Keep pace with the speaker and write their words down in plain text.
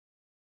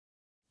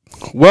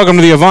Welcome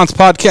to the Avance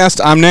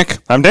Podcast. I'm Nick.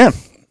 I'm Dan.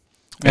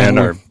 And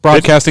we're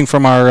broadcasting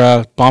from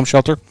our bomb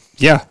shelter.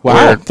 Yeah.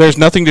 Wow. There's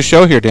nothing to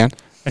show here, Dan.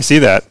 I see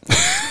that.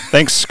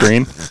 Thanks,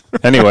 screen.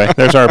 Anyway,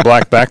 there's our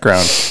black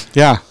background.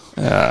 Yeah.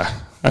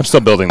 I'm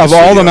still building this Of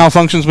all studio. the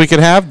malfunctions we could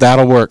have,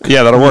 that'll work.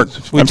 Yeah, that'll work.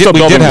 We I'm still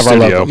building did have the our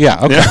studio. logo.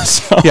 Yeah, okay. Yeah,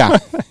 so- Yeah.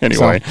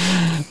 Anyway,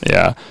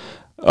 yeah.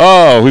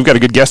 Oh, we've got a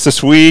good guest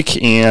this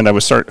week, and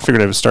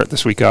figured I would start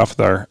this week off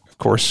with our, of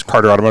course,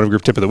 Carter Automotive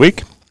Group Tip of the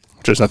Week,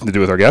 which has nothing to do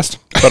with our guest,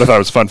 but I thought it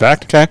was a fun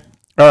fact. Okay.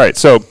 All right,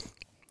 so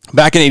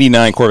back in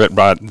 '89, Corvette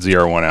brought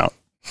ZR1 out.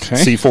 Okay.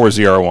 C4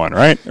 ZR1,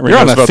 right? You're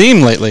on a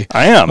theme lately.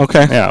 I am.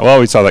 Okay. Yeah. Well,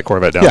 we saw that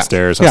Corvette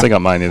downstairs. I was thinking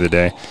about mine the other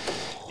day.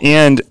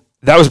 And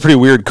that was a pretty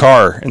weird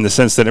car in the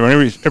sense that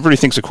everybody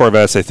thinks of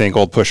Corvettes, they think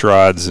old push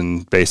rods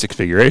and basic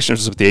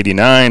configurations. But the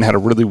 89 had a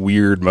really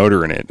weird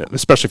motor in it,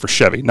 especially for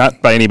Chevy.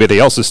 Not by anybody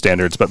else's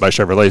standards, but by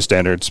Chevrolet's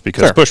standards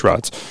because push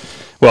rods.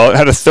 Well, it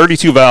had a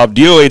 32-valve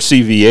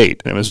DOHC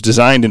V8, and it was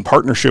designed in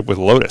partnership with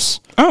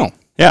Lotus. Oh.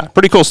 Yeah,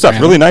 pretty cool stuff.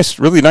 Really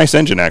nice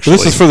engine, actually.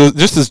 So this is for the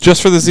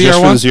just for the ZR1?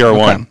 Just for the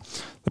ZR1. Okay.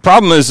 The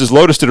problem is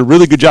Lotus did a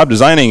really good job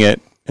designing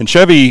it, and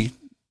Chevy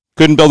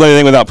couldn't build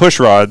anything without push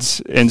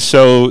rods, and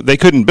so they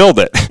couldn't build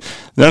it.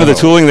 None of the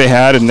tooling they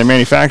had in their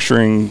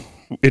manufacturing,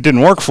 it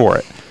didn't work for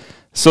it.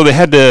 So they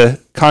had to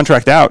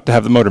contract out to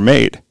have the motor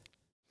made.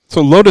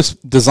 So Lotus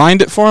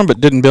designed it for them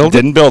but didn't build it?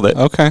 Didn't build it.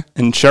 Okay.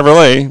 And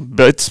Chevrolet,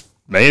 but it's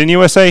made in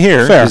USA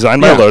here,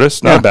 designed by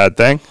Lotus, not a bad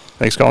thing.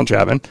 Thanks, Colin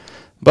Chapman.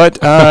 But,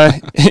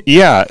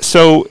 yeah,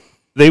 so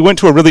they went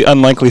to a really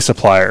unlikely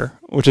supplier,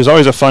 which is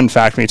always a fun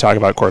fact when you talk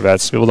about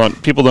Corvettes. People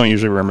don't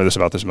usually remember this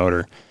about this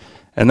motor.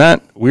 And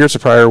that weird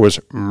supplier was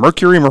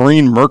Mercury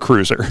Marine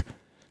Mercruiser.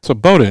 So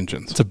boat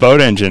engines. It's a boat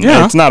engine.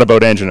 Yeah. It's not a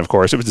boat engine, of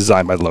course. It was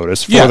designed by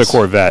Lotus for the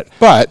Corvette.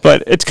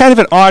 But it's kind of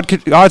an odd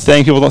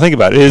thing. People don't think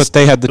about it. But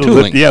they had the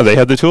tooling. Yeah, they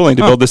had the tooling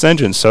to build this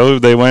engine. So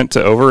they went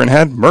over and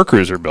had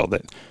Mercruiser build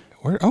it.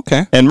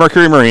 Okay. And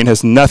Mercury Marine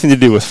has nothing to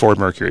do with Ford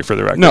Mercury, for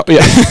the record. No,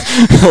 yeah.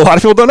 A lot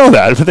of people don't know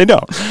that, but they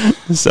don't.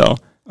 So,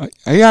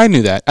 yeah, I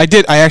knew that.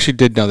 I actually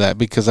did know that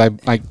because I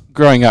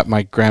growing up,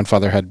 my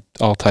grandfather had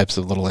all types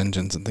of little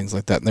engines and things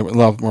like that, and they were a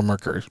lot more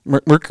Mercuries.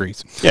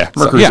 Yeah,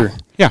 Mercruiser. So,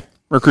 yeah.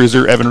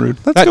 Mercruiser, Evinrude.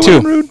 That too.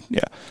 Evinrude.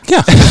 Yeah.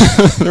 Yeah.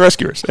 The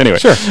Rescuers. Anyway.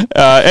 Sure.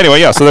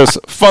 Anyway, yeah, so there's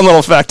fun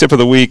little fact tip of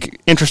the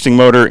week. Interesting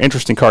motor,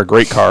 interesting car,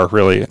 great car,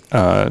 really.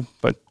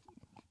 But,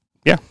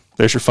 yeah,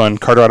 there's your fun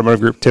Carter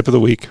Automotive Group tip of the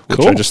week, which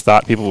I just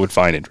thought people would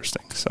find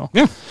interesting. So,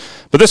 yeah.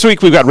 But this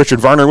week we've got Richard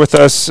Varner with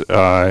us.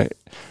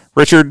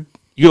 Richard,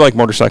 you like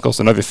motorcycles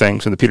and other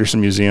things in the Peterson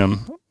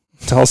Museum.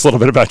 Tell us a little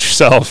bit about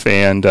yourself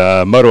and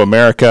Moto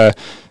America.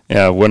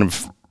 One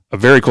of a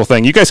very cool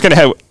thing. You guys kind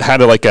of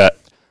had like a,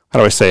 how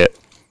do I say it?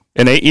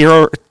 An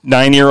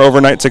 9-year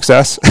overnight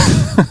success.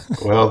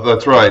 Well,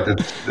 that's right.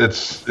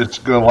 It's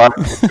going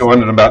to go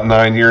into about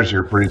 9 years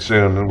here pretty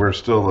soon, and we're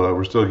still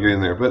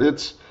getting there. But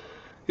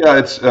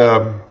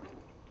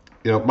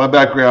my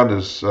background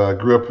is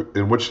grew up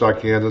in Wichita,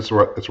 Kansas.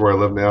 That's where I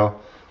live now.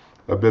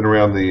 I've been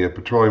around the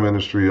petroleum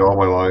industry all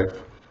my life.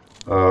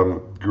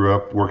 Grew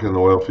up working in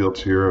the oil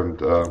fields here, and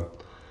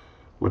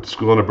went to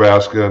school in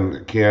Nebraska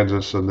and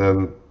Kansas, and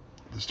then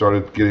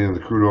started getting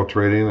into crude oil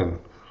trading. And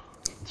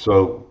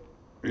so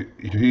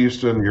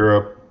Houston,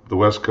 Europe, the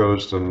West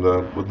Coast, and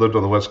lived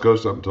on the West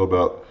Coast up until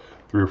about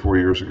 3 or 4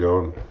 years ago,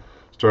 and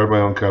started my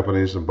own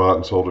companies and bought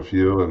and sold a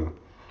few. And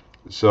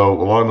so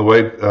along the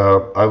way,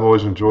 I've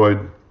always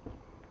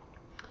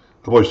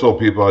told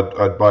people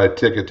I'd buy a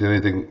ticket to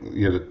anything,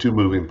 to 2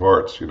 moving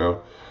parts,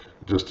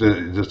 just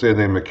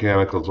anything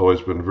mechanical has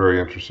always been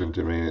very interesting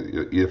to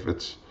me. If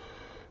it's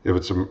a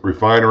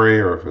refinery,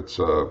 or if it's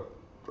a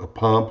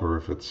pump, or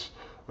if it's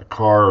a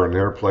car or an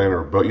airplane or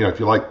a boat. If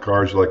you like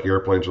cars, you like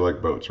airplanes, you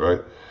like boats, right?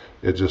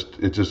 It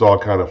just all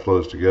kind of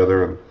flows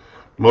together, and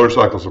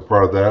motorcycles are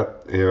part of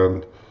that.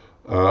 And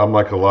I'm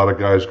like a lot of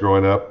guys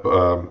growing up.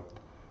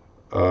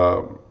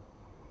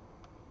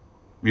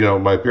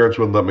 My parents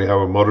wouldn't let me have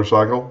a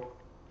motorcycle,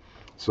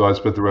 so I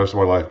spent the rest of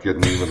my life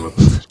getting even with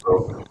it.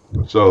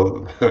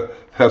 So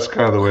that's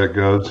kind of the way it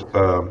goes.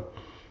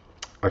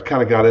 I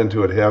kind of got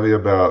into it heavy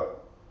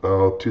about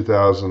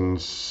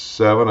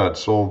 2007. I'd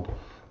sold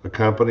a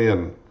company,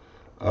 and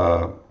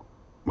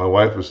my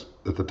wife was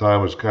at the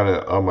time kind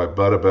of on my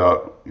butt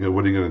about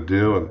what are you going to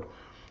do, and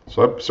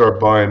so I started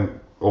buying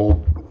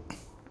old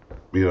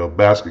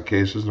basket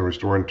cases and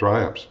restoring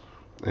Triumphs,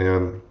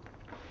 and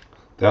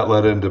that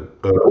led into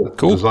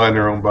designing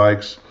their own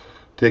bikes,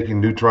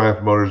 taking new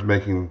Triumph motors,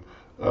 making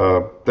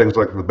things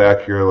like in the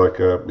back here, like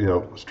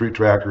street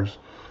trackers.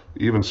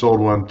 Even sold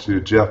one to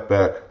Jeff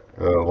Beck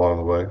along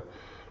the way,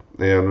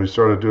 and we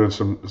started doing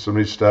some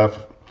neat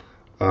stuff.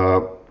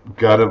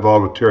 Got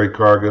involved with Terry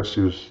Cargus,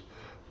 who's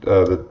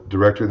the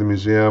director of the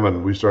museum,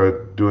 and we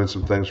started doing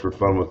some things for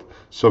fun with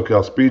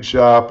SoCal Speed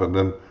Shop, and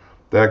then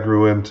that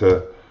grew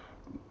into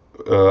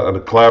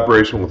a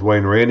collaboration with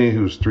Wayne Rainey,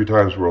 who's 3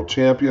 times world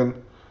champion,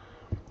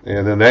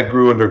 and then that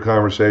grew into a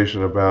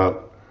conversation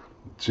about,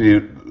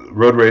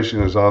 road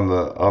racing is on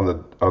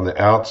the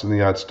outs in the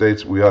United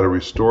States. We ought to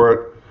restore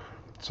it.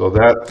 So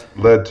that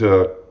led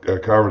to a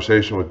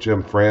conversation with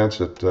Jim France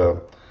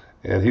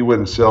and he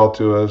wouldn't sell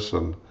to us,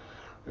 and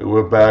it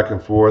went back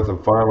and forth,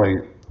 and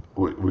finally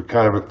we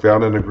kind of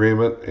found an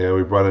agreement, and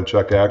we brought in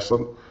Chuck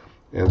Axlin,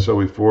 and so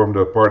we formed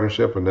a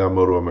partnership, and now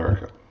Moto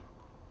America.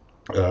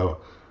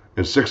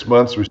 In 6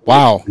 months, in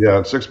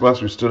 6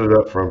 months we stood it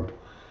up from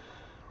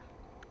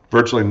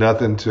virtually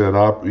nothing to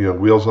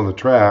wheels on the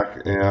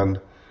track, and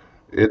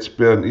it's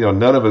been,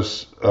 none of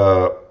us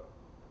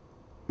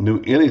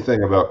knew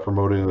anything about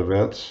promoting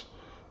events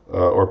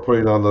or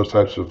putting on those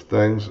types of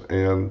things,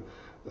 and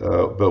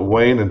but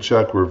Wayne and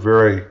Chuck were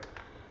very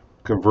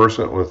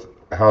conversant with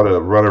how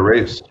to run a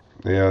race,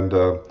 and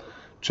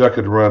Chuck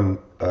had run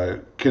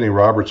Kenny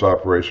Roberts'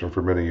 operation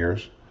for many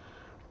years,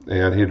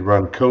 and he'd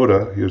run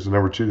COTA. He was the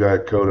number 2 guy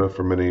at COTA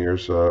for many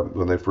years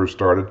when they first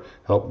started,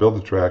 helped build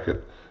the track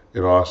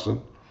in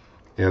Austin.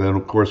 And then,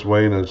 of course,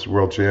 Wayne is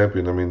world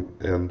champion.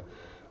 And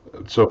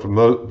so from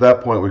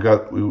that point,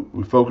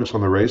 we focused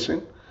on the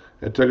racing.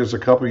 It took us a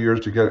couple of years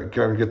to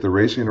get the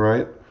racing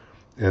right,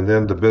 and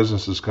then the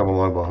business has come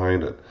along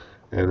behind it.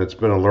 And it's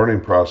been a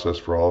learning process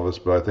for all of us.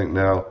 But I think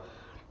now,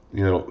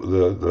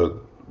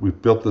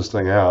 we've built this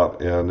thing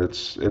out, and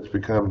it's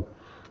become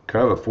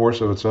kind of a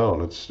force of its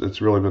own.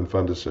 It's really been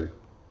fun to see.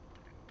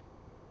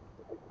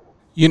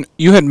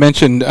 You had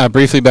mentioned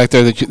briefly back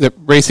there that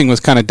racing was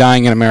kind of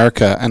dying in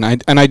America, and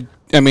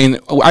I mean,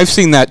 I've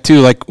seen that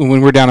too. Like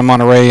when we're down in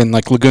Monterey, and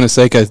like Laguna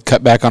Seca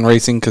cut back on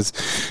racing because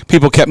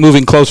people kept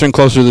moving closer and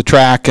closer to the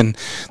track, and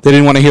they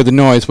didn't want to hear the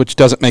noise, which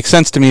doesn't make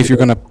sense to me. If you're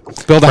going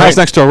to build a house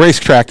next to a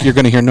racetrack, you're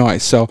going to hear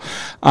noise. So,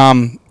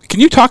 can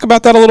you talk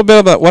about that a little bit,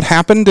 about what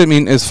happened? I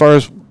mean, as far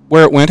as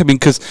where it went. I mean,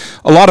 because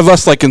a lot of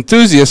us, like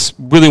enthusiasts,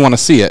 really want to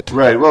see it.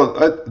 Right.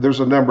 Well, there's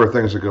a number of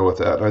things that go with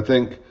that. I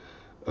think,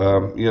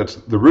 it's,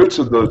 the roots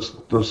of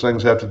those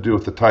things have to do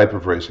with the type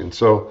of racing.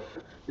 So,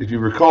 if you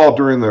recall,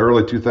 during the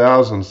early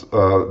 2000s,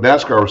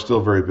 NASCAR was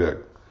still very big.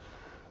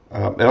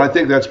 And I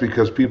think that's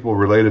because people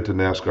related to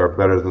NASCAR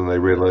better than they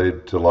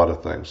related to a lot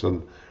of things.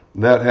 And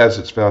that has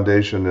its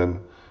foundation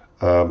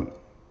in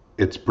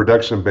its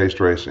production-based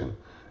racing,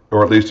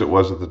 or at least it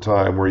was at the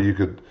time, where you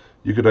could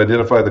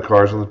identify the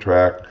cars on the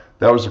track.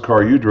 That was the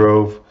car you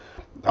drove.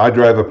 I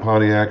drive a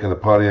Pontiac, and the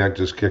Pontiac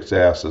just kicks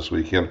ass this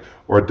weekend,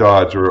 or a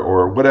Dodge,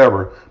 or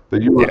whatever.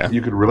 But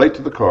you could relate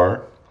to the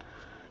car.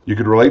 You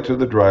could relate to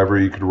the driver.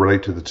 You could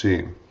relate to the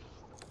team.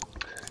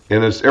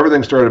 And as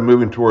everything started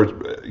moving towards,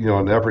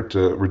 an effort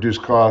to reduce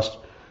cost,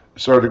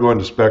 started to go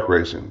into spec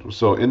racing.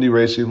 So Indy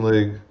Racing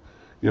League,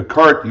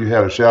 kart, you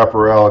had a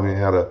Chaparral, and you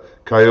had a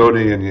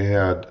Coyote, and you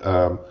had,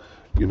 a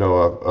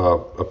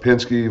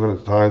Penske even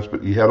at times,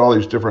 but you had all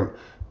these different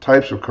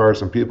types of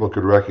cars, and people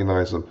could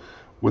recognize them.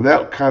 When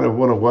that kind of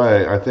went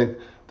away, I think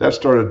that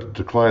started to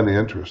decline the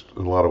interest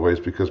in a lot of ways,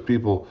 because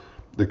people,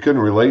 they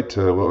couldn't relate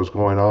to what was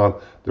going on.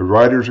 The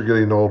riders are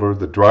getting older,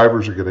 the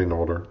drivers are getting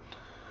older.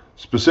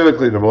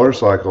 Specifically to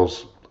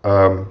motorcycles,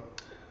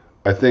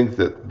 I think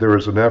that there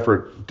was an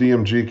effort.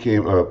 DMG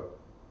came,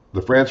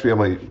 the France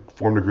family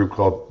formed a group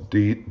called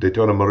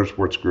Daytona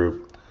Motorsports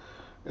Group,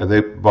 and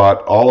they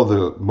bought all of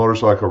the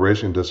motorcycle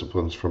racing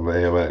disciplines from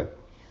the AMA.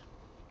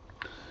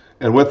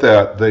 And with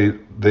that,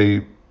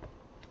 they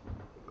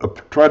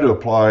tried to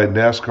apply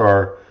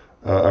NASCAR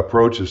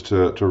approaches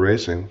to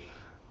racing,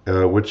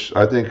 which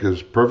I think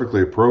is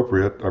perfectly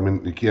appropriate. I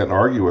mean, you can't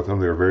argue with them.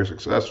 They were very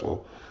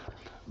successful.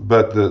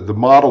 But the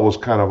model was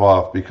kind of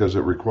off, because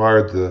it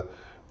required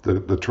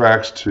the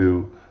tracks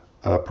to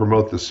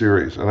promote the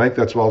series. And I think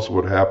that's also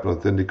what happened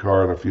with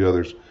IndyCar and a few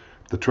others.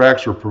 The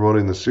tracks were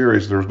promoting the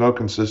series. There was no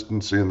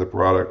consistency in the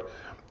product.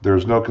 There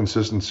was no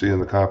consistency in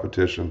the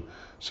competition.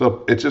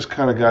 So it just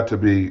kind of got to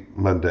be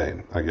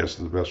mundane, I guess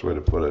is the best way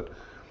to put it.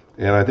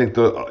 And I think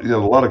a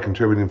lot of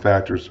contributing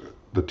factors,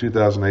 the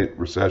 2008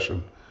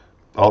 recession,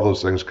 all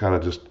those things kind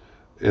of just,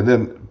 and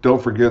then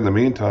don't forget, in the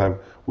meantime,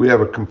 we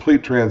have a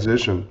complete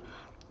transition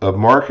of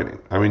marketing.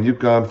 I mean, you've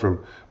gone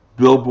from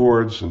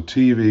billboards and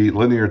TV,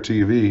 linear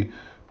TV,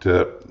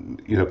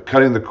 to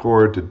cutting the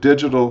cord, to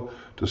digital,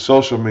 to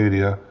social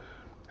media.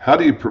 How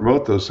do you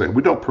promote those things?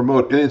 We don't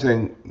promote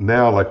anything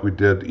now like we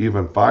did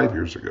even 5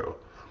 years ago,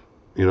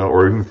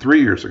 or even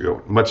 3 years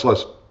ago, much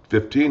less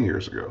 15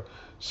 years ago.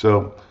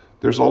 So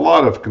there's a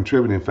lot of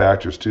contributing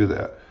factors to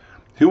that.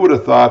 Who would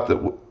have thought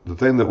that the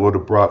thing that would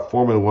have brought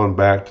Formula One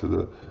back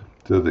to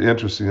the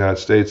interest in the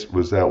United States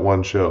was that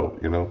one show,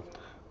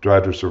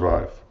 Drive to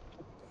Survive.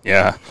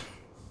 Yeah.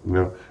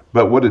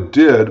 But what it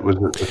did was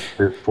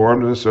it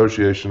formed an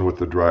association with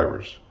the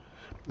drivers,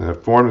 and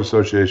it formed an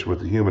association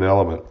with the human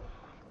element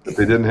that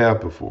they didn't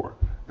have before.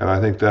 And I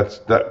think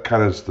that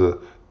kind of is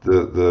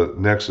the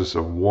nexus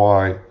of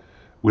why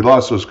we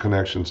lost those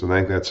connections, and I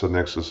think that's the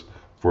nexus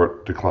for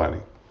it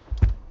declining.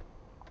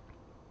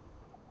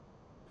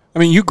 I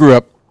mean, you grew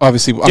up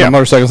obviously on a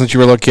motorcycle since you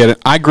were a little kid.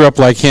 I grew up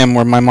like him,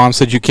 where my mom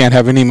said you can't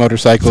have any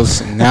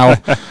motorcycles. And now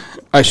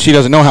she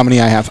doesn't know how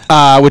many I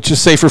have, which is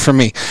safer for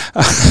me.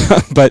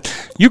 But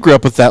you grew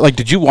up with that. Like,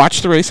 did you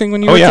watch the racing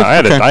when you were a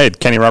kid? I had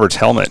Kenny Roberts'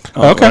 helmet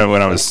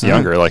when I was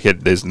younger. Like,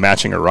 it is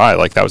matching a ride.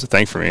 Like, that was a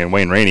thing for me. And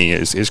Wayne Rainey,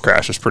 his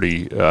crash was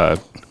pretty.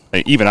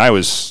 Even I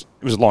was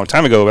was a long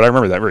time ago, but I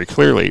remember that very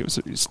clearly.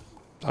 It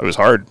was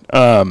hard.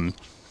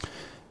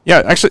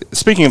 Yeah, actually,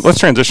 speaking of, let's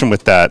transition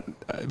with that.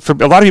 For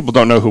a lot of people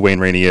don't know who Wayne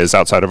Rainey is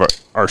outside of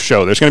our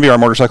show. There's going to be our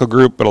motorcycle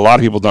group, but a lot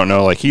of people don't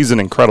know, like, he's an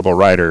incredible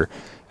rider,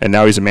 and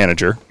now he's a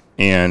manager.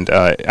 And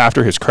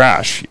after his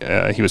crash,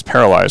 he was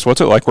paralyzed.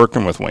 What's it like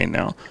working with Wayne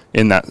now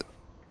in that?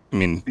 I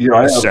mean,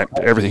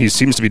 everything, he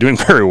seems to be doing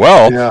very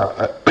well.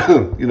 Yeah,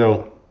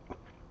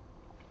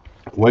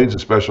 Wayne's a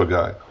special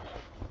guy.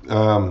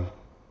 In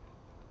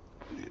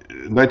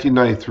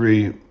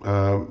 1993,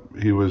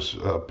 he was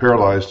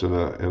paralyzed in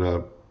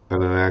an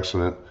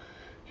accident.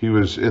 He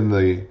was in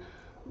the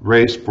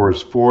race for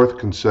his 4th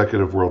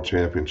consecutive world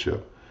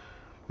championship.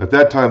 At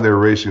that time, they were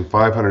racing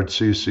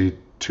 500cc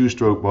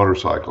two-stroke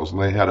motorcycles,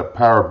 and they had a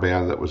power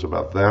band that was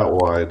about that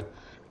wide.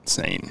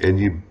 Insane. And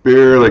you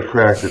barely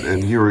cracked it,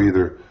 and you were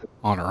either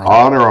on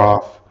or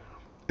off.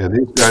 And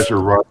these guys were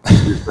running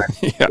these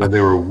things, and they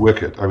were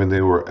wicked. I mean,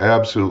 they were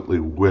absolutely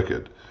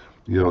wicked.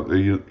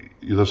 You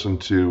listen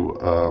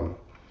to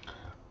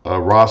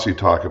Rossi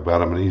talk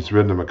about him, and he's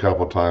ridden them a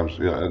couple of times.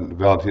 And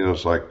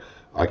Valentino's like,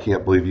 I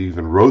can't believe he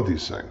even rode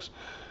these things.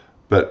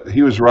 But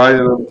he was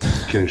riding them.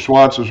 Kenny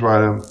Schwantz was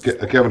riding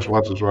them. Kevin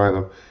Schwantz was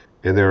riding them.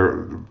 And they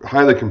were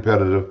highly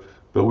competitive,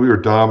 but we were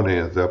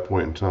dominating at that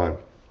point in time.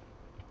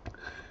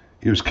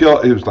 He was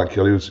killed. He was not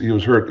killed. He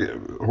was hurt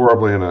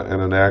horribly in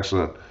an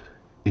accident.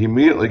 He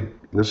immediately,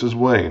 this is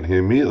Wayne, he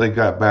immediately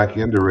got back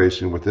into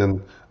racing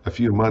within a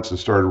few months and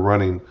started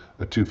running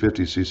a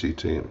 250cc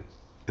team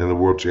in the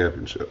World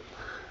Championship.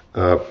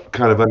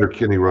 Kind of under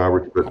Kenny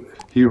Roberts, but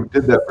he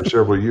did that for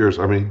several years.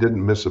 I mean, he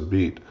didn't miss a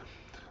beat.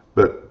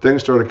 But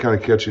things started kind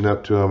of catching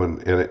up to him,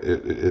 and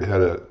it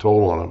had a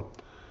toll on him.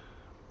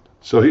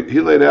 So he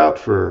laid out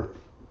for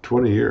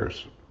 20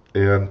 years.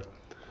 And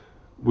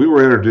we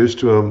were introduced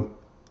to him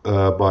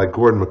by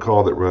Gordon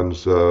McCall that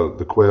runs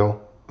the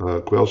Quail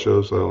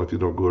shows. I don't know if you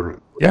know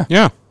Gordon.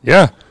 Yeah.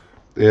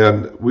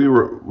 And we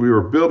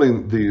were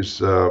building these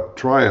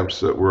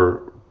Triumphs that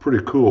were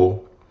pretty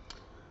cool.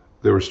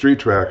 They were street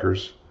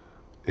trackers.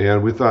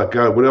 And we thought,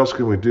 God, what else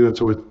can we do? And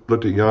so we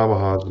looked at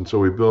Yamahas, and so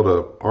we built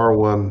a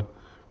R1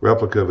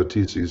 replica of a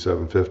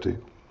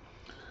TC750.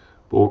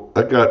 Well,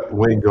 that got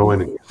Wayne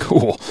going.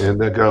 Cool.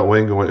 And that got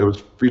Wayne going. It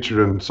was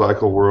featured in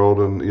Cycle World,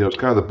 and it's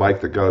kind of the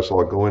bike that got us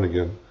all going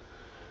again.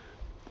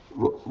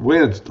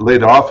 Wayne had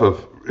laid off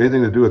of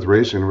anything to do with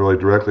racing really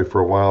directly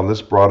for a while, and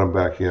this brought him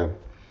back in.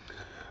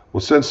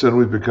 Well, since then,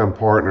 we've become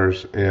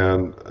partners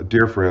and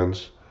dear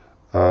friends.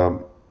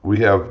 We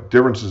have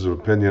differences of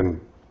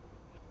opinion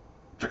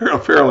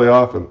fairly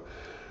often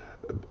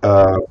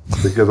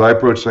because I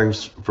approach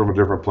things from a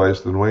different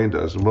place than Wayne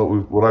does. And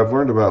what I've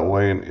learned about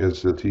Wayne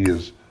is that he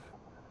is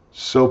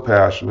so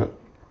passionate,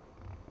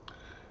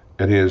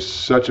 and he is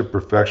such a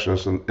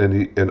perfectionist,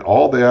 and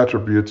all the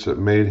attributes that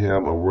made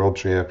him a world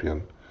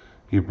champion,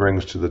 he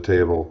brings to the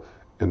table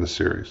in the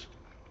series.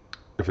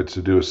 If it's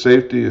to do with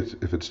safety,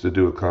 if it's to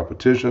do with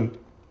competition,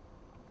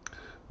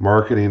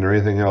 marketing, or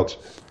anything else,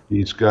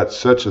 he's got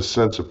such a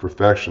sense of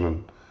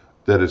perfection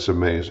that it's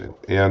amazing.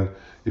 And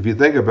if you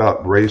think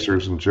about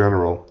racers in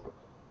general,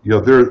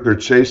 they're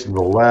chasing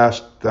the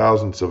last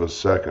thousandths of a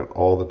second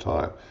all the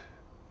time.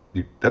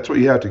 That's what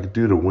you have to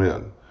do to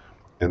win.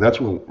 And that's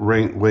what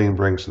Wayne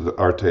brings to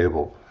our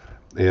table.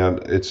 And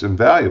it's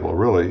invaluable,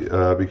 really,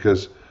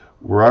 because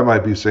where I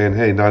might be saying,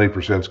 hey,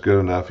 90% is good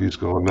enough, he's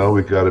going, no,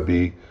 we've got to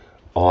be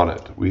on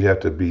it. We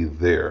have to be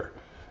there.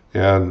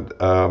 And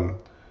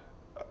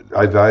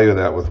I value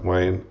that with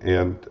Wayne.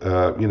 And,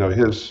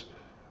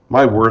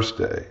 my worst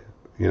day,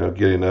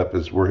 getting up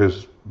is where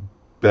his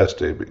best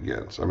day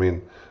begins. I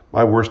mean,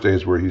 my worst day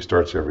is where he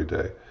starts every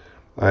day.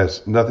 I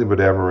have nothing but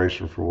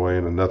admiration for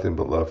Wayne and nothing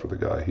but love for the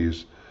guy.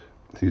 He's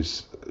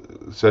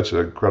such an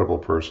incredible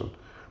person.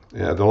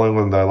 Yeah, the only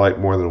one that I like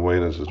more than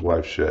Wayne is his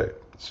wife, Shay.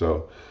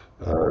 So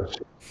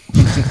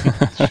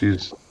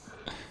she's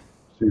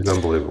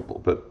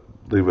unbelievable, but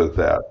leave it at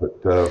that.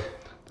 But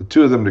the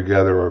two of them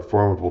together are a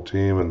formidable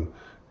team,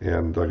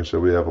 and like I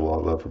said, we have a lot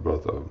of love for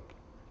both of them.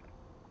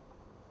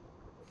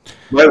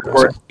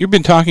 You've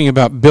been talking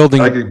about building.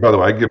 By the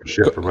way, I give a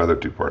shit for my other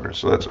two partners,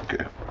 so that's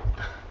okay.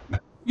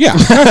 Yeah,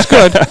 that's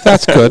good.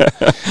 That's good.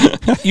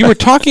 You were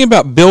talking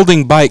about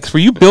building bikes.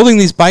 Were you building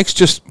these bikes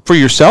just for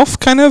yourself,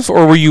 kind of,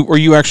 or were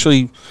you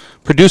actually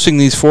producing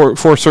these for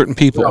certain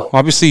people? No.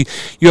 Obviously,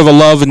 you have a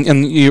love,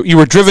 and you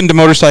were driven to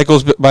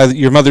motorcycles by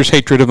your mother's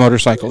hatred of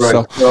motorcycles. Right.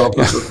 So, well,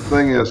 yeah. The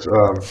thing is,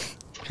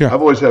 I've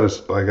always had,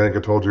 like I think I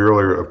told you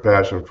earlier, a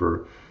passion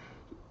for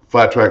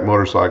flat track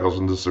motorcycles,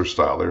 and this is their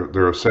style.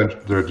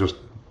 They're just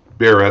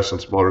bare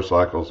essence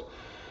motorcycles.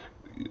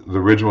 The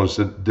original ones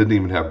didn't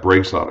even have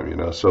brakes on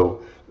them,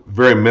 so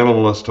very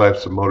minimalist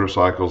types of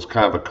motorcycles,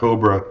 kind of a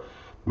Cobra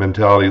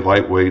mentality,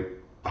 lightweight,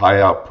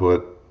 high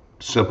output,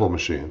 simple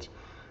machines.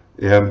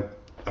 And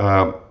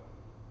what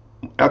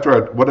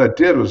I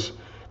did was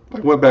I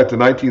went back to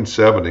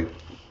 1970,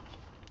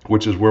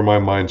 which is where my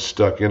mind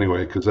stuck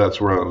anyway, because that's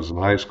where I was in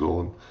high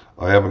school, and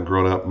I haven't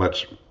grown up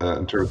much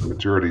in terms of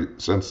maturity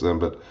since then.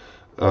 But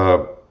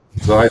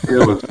The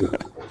idea was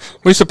that,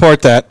 We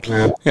support that.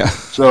 Yeah.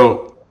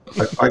 So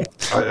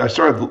I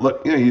started,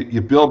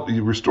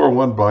 you restore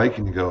one bike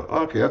and you go,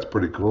 okay, that's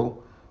pretty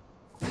cool.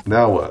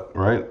 Now what,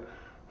 right?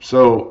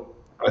 So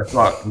I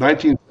thought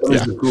 1970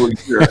 is a cool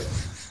year.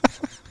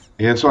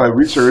 And so I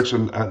researched,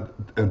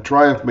 and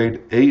Triumph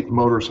made 8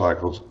 models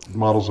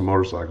of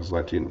motorcycles,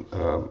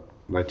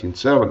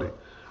 1970.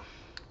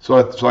 So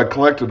I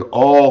collected,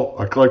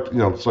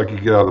 it's like you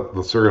get out of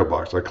the cereal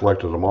box. I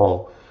collected them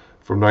all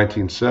from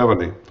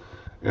 1970.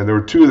 And there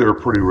were 2 that were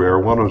pretty rare.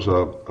 One was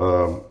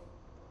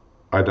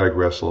I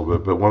digress a little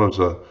bit, but one was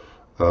a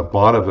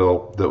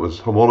Bonneville that was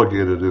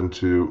homologated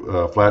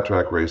into flat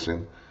track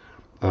racing.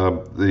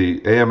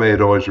 The AMA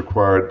had always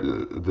required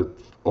that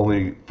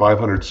only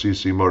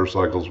 500cc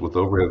motorcycles with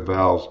overhead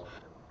valves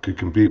could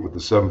compete with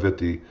the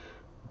 750,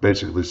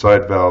 basically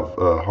side valve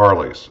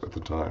Harleys at the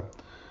time.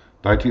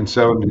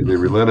 1970, they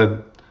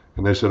relented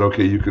and they said,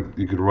 okay, you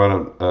could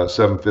run a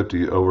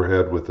 750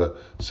 overhead with a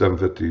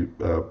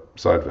 750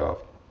 side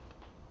valve.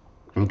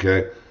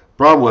 Okay.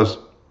 Problem was,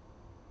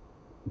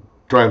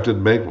 Triumph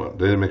didn't make one.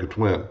 They didn't make a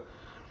twin.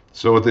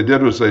 So what they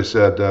did was they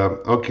said,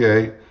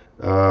 okay,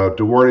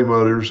 Duarte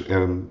Motors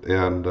and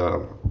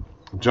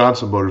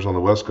Johnson Motors on the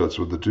West Coast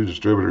were the 2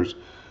 distributors.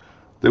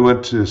 They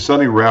went to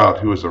Sonny Rout,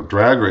 who was a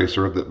drag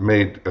racer that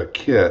made a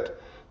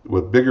kit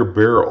with bigger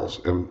barrels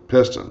and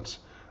pistons.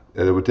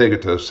 And it would take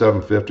it to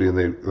 750, and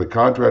they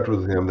contracted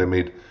with him. They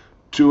made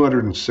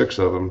 206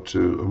 of them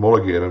to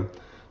homologate them.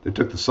 They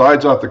took the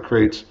sides off the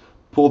crates,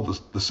 pulled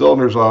the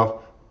cylinders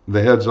off,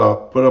 the heads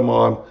off, put them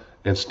on,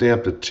 and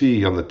stamped a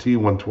T on the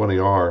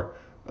T120R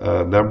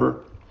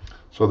number.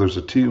 So there's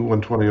a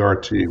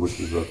T120RT, which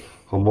is a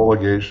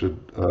homologation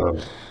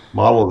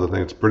model of the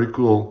thing. It's pretty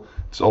cool.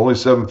 It's only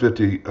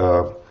 750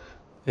 of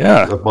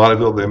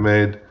Bonneville they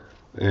made.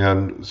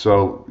 And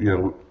so,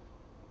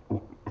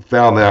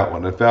 found that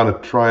one. I found a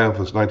Triumph,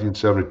 this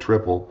 1970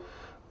 triple,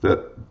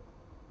 that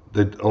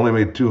they only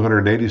made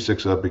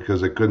 286 of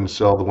because they couldn't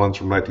sell the ones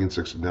from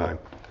 1969.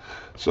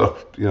 So,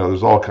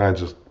 there's all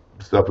kinds of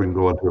stuff we can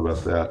go into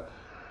about that.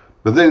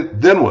 But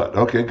then what?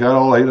 Okay, got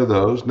all 8 of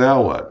those.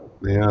 Now what?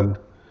 And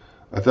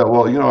I thought,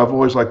 well, I've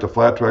always liked the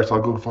flat tracks.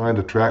 I'll go find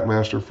a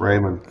Trackmaster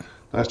frame. And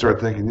I started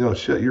thinking,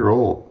 shit, you're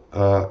old.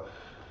 You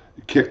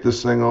kick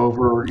this thing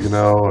over,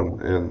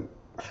 and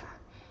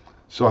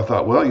so I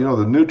thought, well,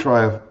 the new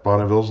Triumph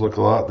Bonnevilles look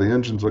the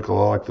engines look a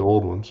lot like the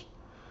old ones.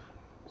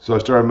 So I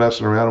started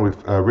messing around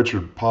with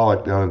Richard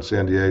Pollock down in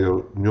San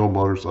Diego, Mule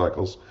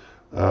Motorcycles.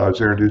 I was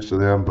introduced to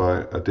them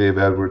by Dave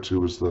Edwards,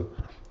 who was the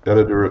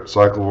editor at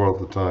Cycle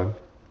World at the time.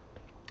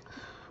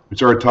 We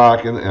started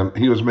talking, and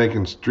he was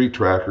making street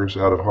trackers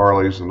out of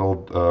Harleys and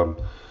old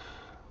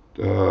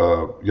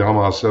Yamaha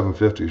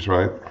 750s,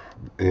 right?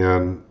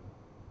 And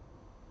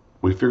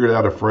we figured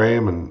out a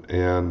frame,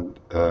 and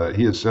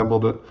he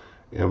assembled it.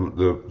 And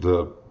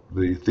the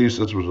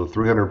thesis was a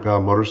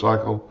 300-pound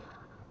motorcycle,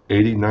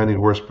 80, 90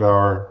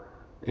 horsepower,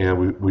 and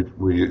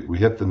we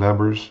hit the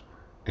numbers,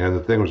 and the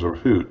thing was a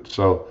hoot.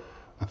 So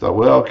I thought,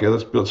 well, okay,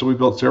 let's build. So we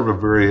built several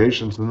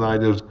variations, and the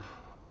idea is,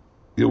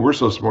 we're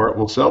so smart,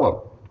 we'll sell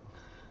them.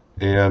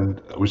 And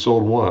we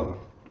sold one,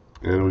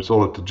 and we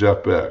sold it to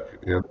Jeff Beck,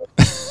 and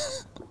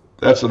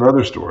that's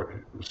another story.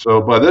 So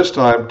by this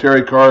time,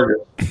 Terry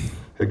Cargill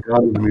had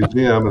gone to the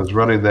museum and was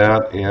running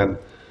that, and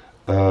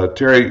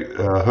Terry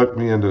hooked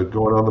me into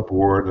going on the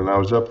board, and I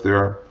was up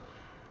there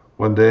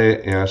one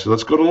day, and I said,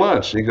 let's go to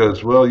lunch. And he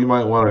goes, well, you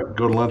might want to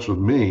go to lunch with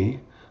me.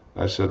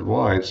 I said,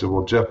 why? He said,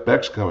 well, Jeff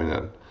Beck's coming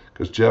in,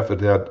 because Jeff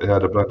had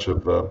a bunch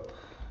of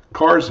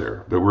cars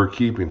there that we're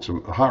keeping,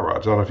 some hot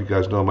rods. I don't know if you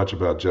guys know much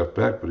about Jeff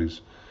Beck, but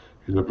he's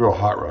a real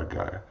hot rod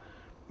guy,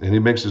 and he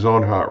makes his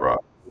own hot rod.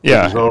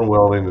 Yeah, his own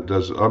welding.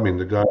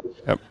 The guy,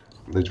 yep.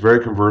 He's very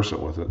conversant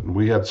with it. And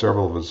we had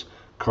several of his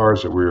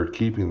cars that we were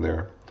keeping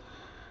there.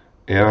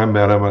 And I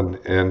met him,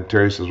 and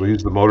Terry says, well,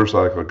 he's the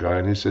motorcycle guy.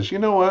 And he says, you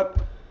know what?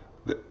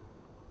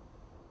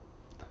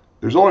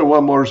 There's only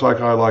one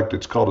motorcycle I like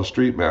that's called a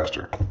Street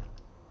Master.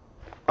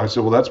 I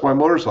said, well, that's my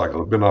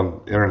motorcycle. It's been on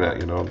the internet,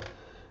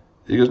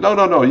 He goes,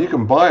 no, you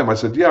can buy them. I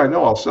said, yeah, I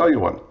know. I'll sell you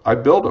one. I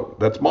build them.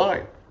 That's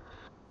mine.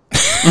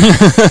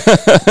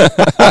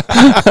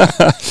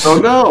 So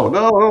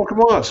no,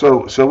 come on.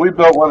 So we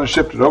built one and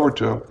shipped it over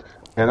to him.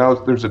 And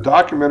there's a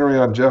documentary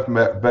on Jeff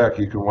Beck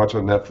you can watch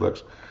on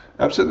Netflix.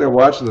 I'm sitting there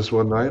watching this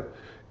one night,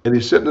 and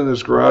he's sitting in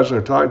his garage, and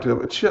they're talking to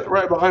him, and shit,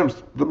 right behind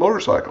him's the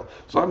motorcycle.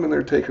 So I'm in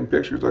there taking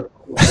pictures. Like,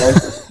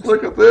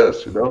 look at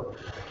this,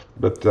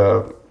 But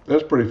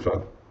that's pretty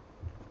fun.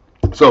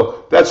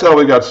 So that's how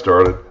we got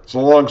started. It's a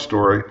long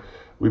story.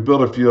 We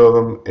built a few of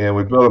them, and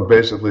we built them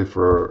basically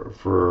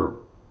for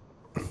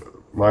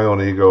my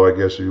own ego, I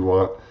guess, if you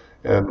want.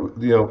 And,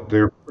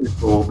 they're pretty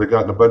cool. They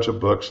got in a bunch of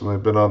books, and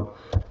they've been on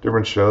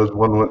different shows.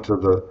 One went to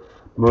the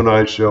Moon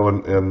Eye show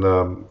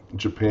in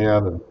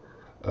Japan, and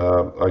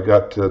I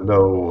got to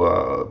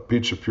know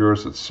Pete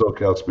Shapuris at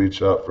SoCal Speed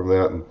Shop from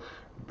that,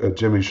 and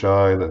Jimmy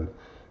Shine. And,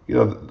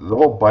 the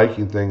whole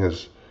biking thing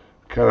has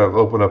kind of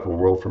opened up a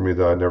world for me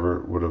that I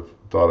never would have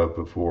thought of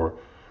before.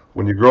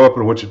 When you grow up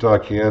in Wichita,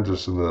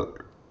 Kansas in the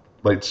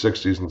late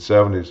 60s and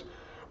 70s.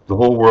 The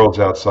whole world's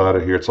outside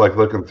of here. It's like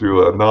looking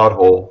through a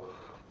knothole,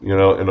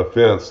 in a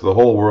fence. The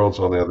whole world's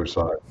on the other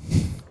side.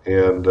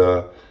 And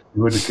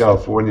you went to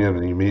California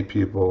and you meet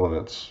people, and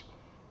it's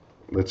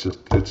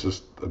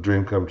just a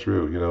dream come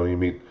true.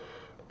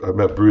 I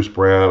met Bruce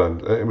Brown,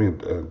 and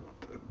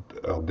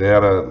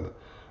Aldana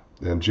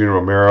and Gino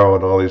Romero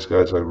and all these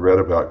guys I read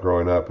about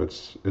growing up.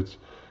 It's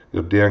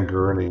Dan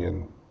Gurney,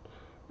 and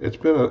it's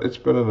been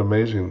an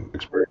amazing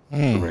experience for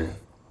me.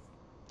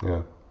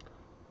 Yeah.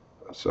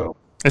 So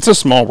it's a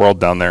small world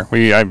down there.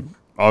 I'm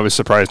always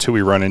surprised who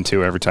we run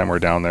into every time we're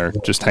down there,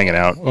 just hanging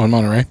out. On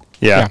Monterey.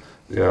 Yeah.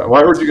 Yeah. Well,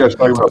 I heard you guys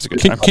talk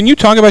about. Can you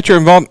talk about your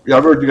involvement? Yeah,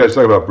 I've heard you guys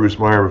talk about Bruce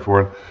Meyer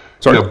before.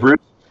 Sorry. Bruce.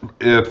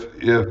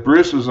 If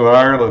Bruce was in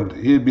Ireland,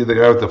 he'd be the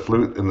guy with the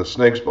flute and the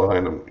snakes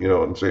behind him.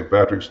 On St.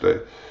 Patrick's Day,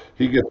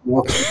 he gets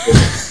more people.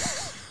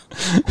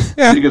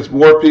 Yeah. He gets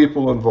more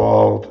people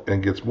involved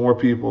and gets more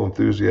people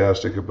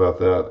enthusiastic about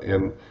that.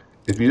 And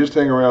if you just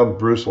hang around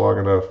Bruce long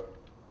enough,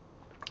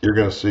 you're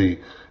going to see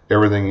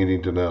everything you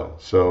need to know.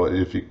 So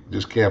if you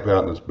just camp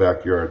out in his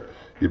backyard,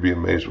 you'd be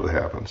amazed what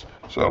happens.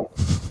 So,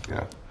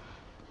 yeah.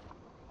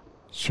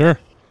 Sure.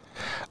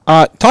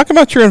 Talk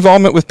about your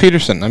involvement with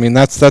Peterson. I mean,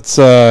 that's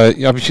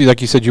obviously,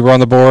 like you said, you were on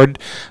the board,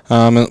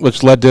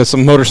 which led to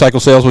some motorcycle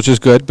sales, which is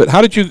good. But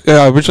how did you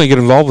originally get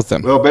involved with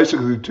them? Well,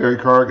 basically, Terry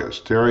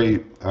Cargas.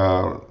 Terry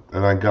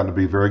and I got to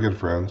be very good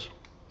friends,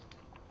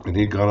 and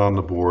he got on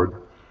the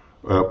board,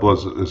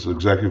 was as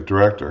executive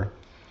director.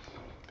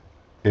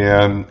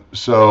 And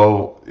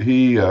so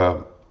he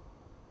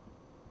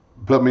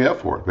put me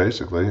up for it,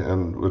 basically,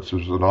 and which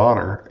was an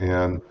honor.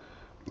 And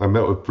I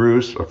met with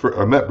Bruce.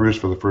 I met Bruce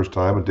for the first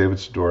time, and David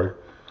Sidoric,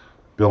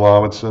 Bill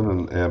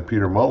Amundsen, and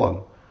Peter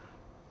Mullen.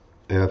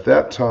 And at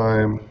that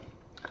time,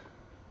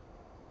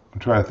 I'm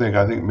trying to think.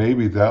 I think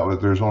maybe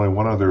there's only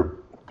one other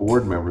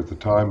board member at the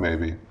time.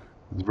 Maybe it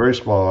was a very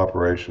small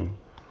operation.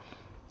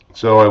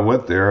 So I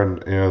went there,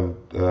 and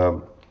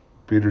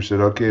Peter said,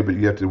 "Okay, but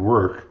you have to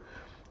work,"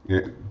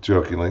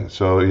 jokingly.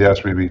 So he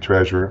asked me to be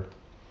treasurer,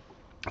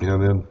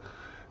 and then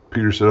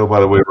Peter said, "Oh, by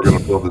the way, we're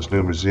going to build this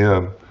new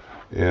museum,"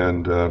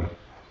 and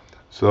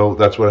so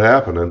that's what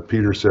happened. And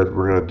Peter said,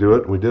 "We're going to do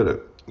it," and we did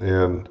it.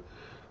 And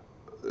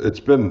it's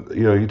been,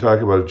 you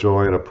talk about a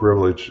joy and a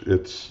privilege.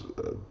 It's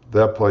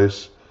that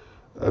place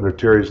under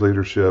Terry's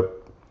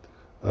leadership,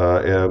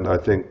 and I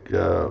think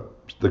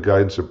the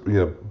guidance of,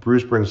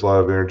 Bruce brings a lot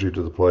of energy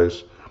to the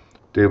place.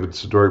 David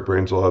Sidoric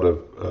brings a lot of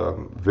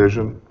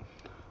vision,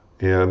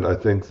 and I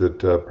think that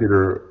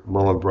Peter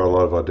Mullen brought a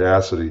lot of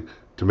audacity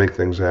to make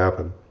things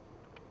happen.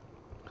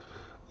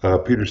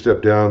 Peter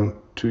stepped down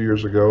 2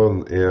 years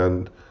ago,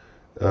 and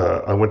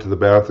I went to the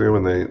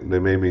bathroom, and they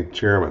made me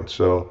chairman.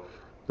 So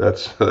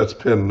that's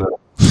been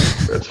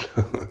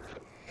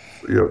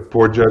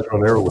poor judgment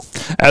on everyone.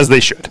 As they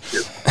should.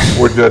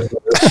 Poor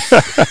judgment.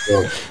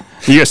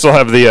 So, you guys still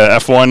have the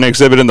F1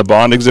 exhibit and the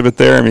Bond exhibit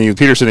there? I mean, the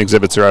Peterson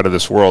exhibits are out of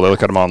this world. I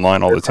look at them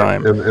online all the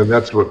time. And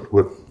that's what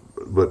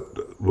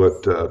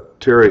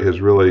Terry has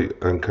really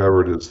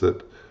uncovered is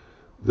that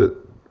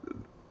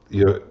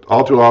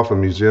all too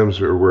often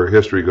museums are where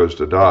history goes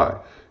to die.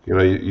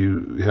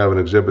 You have an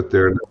exhibit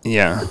there, and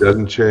it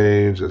doesn't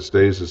change, it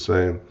stays the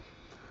same.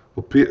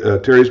 Well,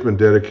 Terry's been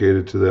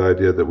dedicated to the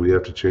idea that we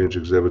have to change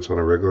exhibits on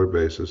a regular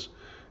basis.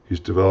 He's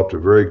developed a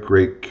very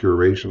great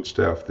curation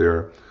staff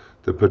there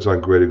that puts on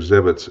great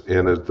exhibits,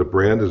 and as the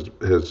brand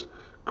has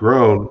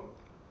grown,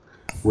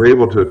 we're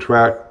able to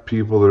attract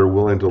people that are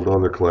willing to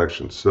loan their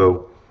collections.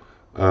 So,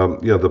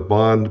 the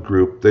Bond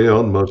group, they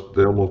own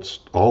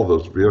almost all of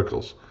those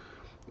vehicles.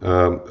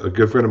 A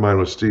good friend of mine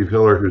was Steve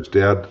Hiller, whose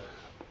dad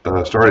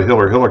started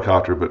Hiller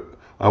Helicopter, but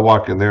I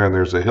walk in there and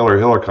there's a Hiller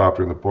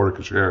Helicopter in the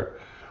porte-cochere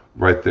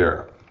right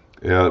there.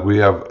 We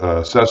have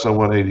Cessna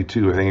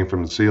 182 hanging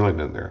from the ceiling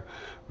in there.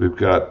 We've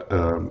got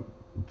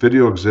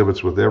video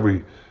exhibits with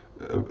every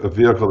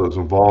vehicle that was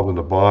involved in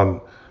the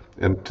Bond,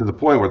 and to the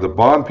point where the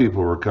Bond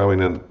people were coming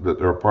in that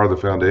are part of the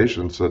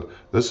foundation said,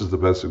 "This is the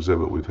best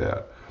exhibit we've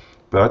had."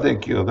 But I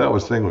think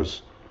that thing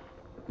was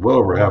well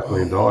over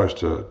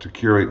 $500,000 to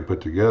curate and put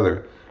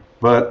together.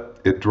 But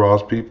it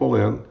draws people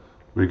in.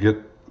 We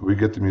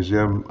get the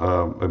museum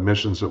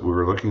admissions that we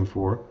were looking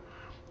for.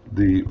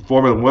 The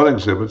Formula One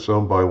exhibit's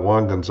owned by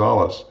Juan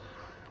Gonzalez.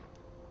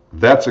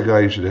 That's a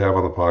guy you should have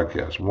on the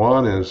podcast.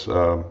 Juan is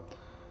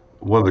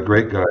one of the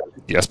great guys.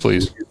 Yes,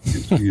 please.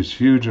 He's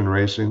huge in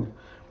racing.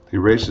 He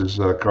races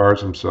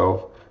cars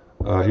himself.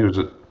 I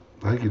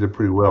think he did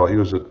pretty well. He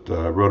was at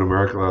Road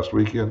America last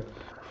weekend.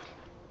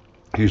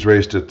 He's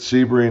raced at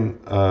Sebring,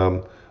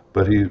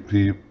 but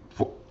he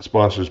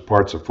sponsors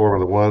parts of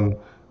Formula One,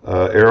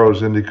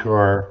 Arrows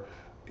IndyCar,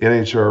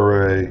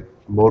 NHRA,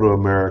 Moto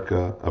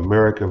America,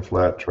 American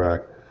Flat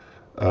Track.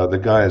 The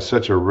guy is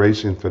such a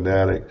racing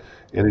fanatic,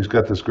 and he's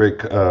got this great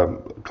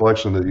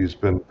collection that he's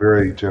been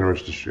very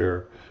generous to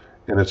share,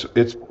 and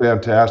it's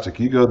fantastic.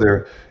 You go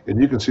there, and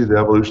you can see the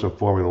evolution of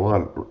Formula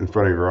One in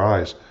front of your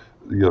eyes.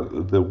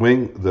 The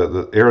wing,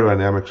 the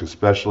aerodynamics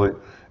especially,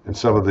 and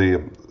some of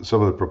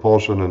the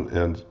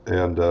propulsion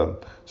and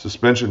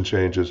suspension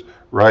changes,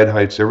 ride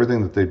heights,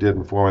 everything that they did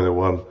in Formula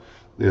One.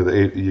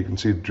 You can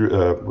see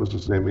what's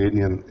his name,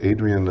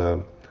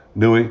 Adrian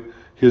Newey,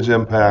 his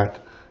impact.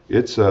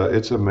 It's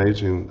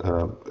amazing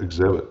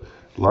exhibit.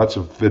 Lots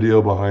of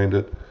video behind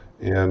it,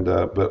 and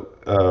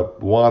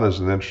but Juan is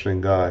an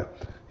interesting guy.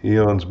 He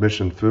owns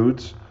Mission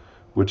Foods,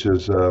 which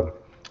is a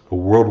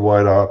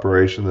worldwide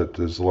operation that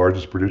is the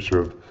largest producer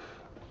of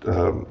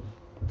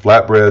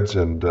flatbreads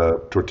and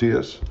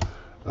tortillas,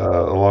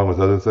 along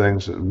with other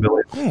things.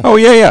 Oh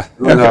yeah.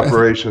 Milling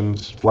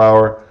operations,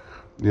 flour.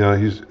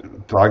 He's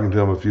talking to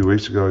him a few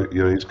weeks ago.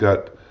 He's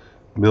got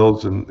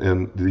mills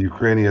in the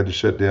Ukraine he had to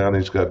shut down.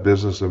 He's got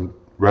business in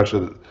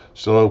Russia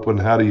still open.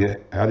 How do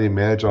you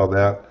manage all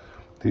that?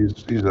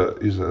 He's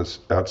an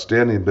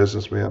outstanding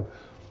businessman.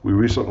 We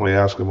recently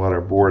asked him on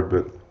our board,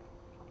 but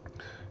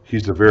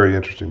he's a very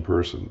interesting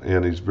person,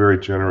 and he's very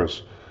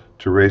generous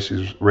to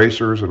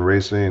racers and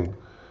racing.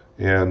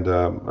 And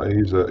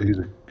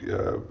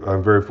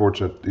I'm very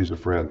fortunate. He's a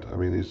friend. I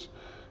mean,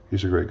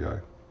 he's a great guy.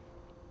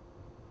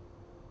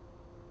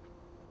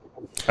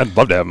 I'd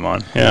love to have him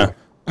on. Yeah.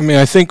 I mean,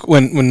 I think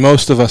when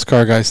most of us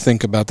car guys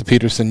think about the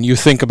Petersen, you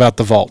think about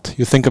the vault.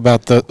 You think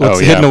about what's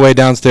hidden away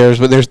downstairs.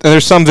 But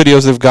there's some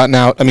videos that have gotten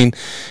out. I mean,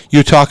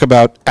 you talk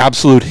about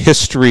absolute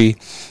history.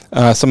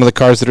 Some of the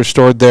cars that are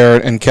stored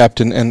there and kept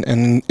and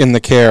in the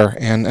care.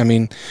 And I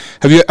mean,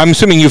 I'm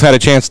assuming you've had a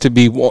chance to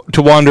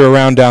wander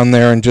around down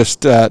there and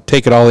just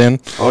take it all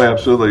in. Oh,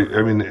 absolutely.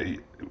 I mean,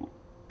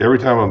 every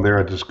time I'm there,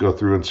 I just go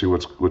through and see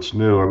what's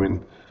new. I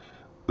mean,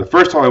 the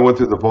first time I went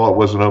through the vault, it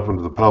wasn't open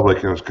to the public,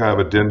 and it was kind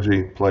of a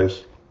dingy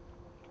place.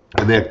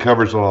 And they had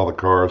covers on all the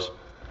cars.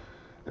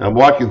 And I'm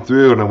walking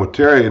through, and I'm with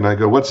Terry, and I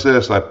go, "What's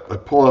this?" I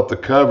pull up the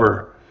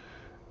cover,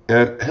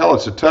 and hell,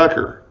 it's a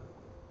Tucker.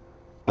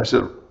 I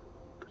said,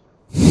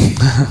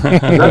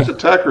 "That's a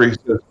Tucker." He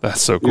says,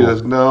 "That's so cool." He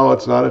says, "No,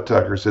 it's not a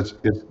Tucker. It's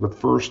the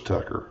first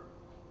Tucker."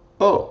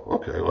 Oh,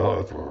 okay.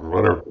 Well,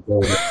 whatever.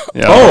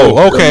 Yeah.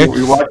 Oh, okay.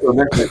 We walk to the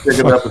next day, pick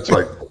it up. It's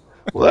like,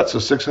 well, that's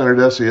a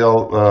 600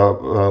 SEL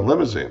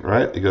limousine,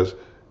 right? He goes,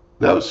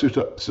 "That was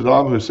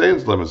Saddam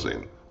Hussein's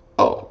limousine."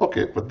 Oh,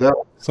 okay, but that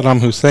Saddam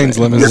Hussein's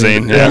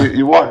limousine. Yeah.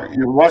 You walk.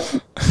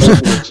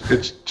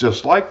 It's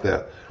just like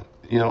that.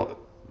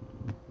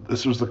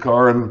 This was the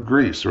car in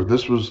Greece, or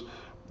this was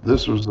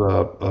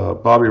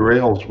Bobby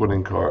Rahal's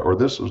winning car, or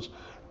this was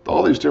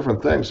all these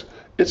different things.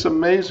 It's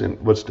amazing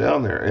what's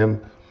down there, and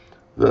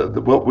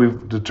what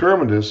we've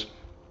determined is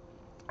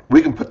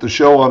we can put the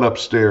show on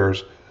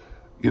upstairs,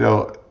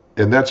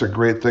 and that's a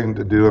great thing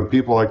to do, and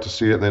people like to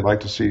see it, and they like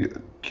to see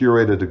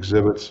curated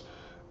exhibits.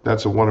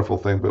 That's a wonderful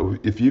thing, but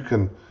if you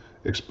can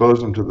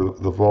expose them to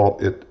the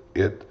vault, it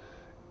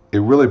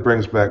really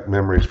brings back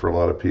memories for a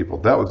lot of people.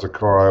 That was the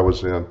car I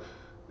was in.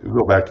 You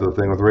go back to the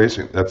thing with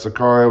racing. That's the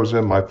car I was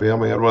in. My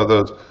family had one of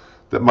those.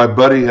 That my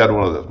buddy had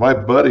one of those. My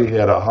buddy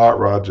had a hot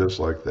rod just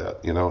like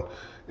that,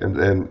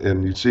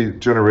 and you see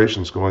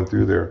generations going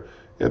through there.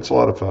 It's a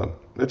lot of fun.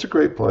 It's a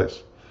great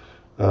place,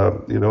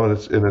 and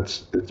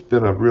it's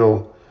been a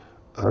real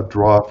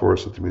draw for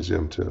us at the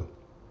museum too.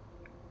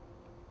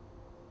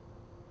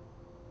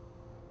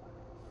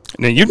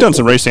 Now, you've done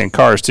some racing in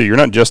cars, too. You're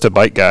not just a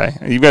bike guy.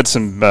 You've got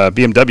some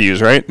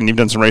BMWs, right? And you've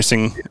done some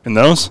racing in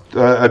those?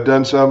 I've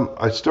done some.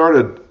 I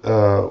started,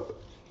 I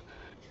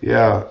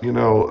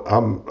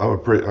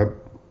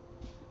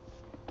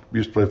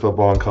used to play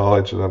football in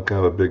college, and I'm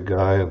kind of a big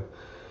guy. And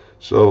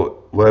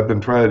so what I've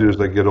been trying to do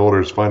as I get older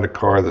is find a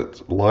car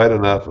that's light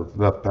enough, with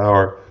enough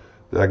power,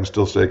 that I can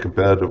still stay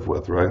competitive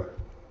with, right?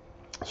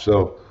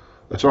 So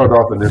I started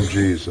off in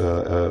MGs,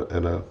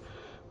 in a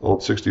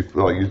old 60,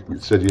 well, you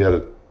said you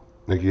had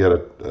I think he had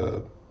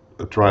a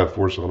Triumph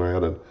 4-cylinder. I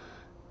had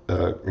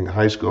in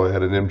high school, I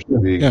had an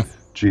MGB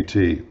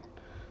GT,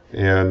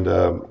 and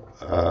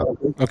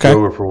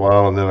over for a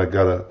while, and then I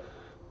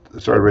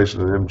started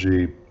racing an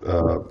MG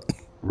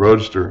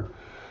Roadster,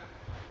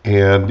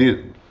 and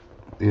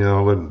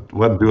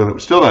wasn't doing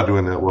it, still not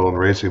doing that well in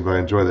racing, but I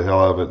enjoy the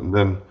hell out of it. And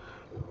then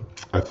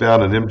I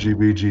found an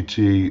MGB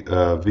GT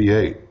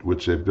V8,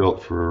 which they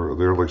built for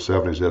the early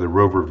 70s. They had a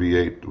Rover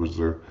V8.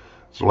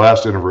 It's the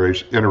last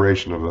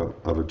iteration of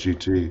a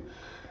GT,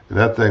 and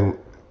that thing,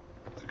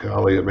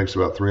 golly, it makes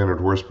about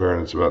 300 horsepower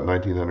and it's about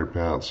 1,900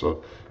 pounds.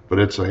 So, but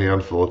it's a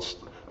handful. It's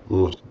a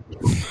little.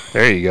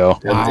 There you go.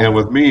 And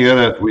with me in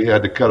it, we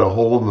had to cut a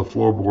hole in the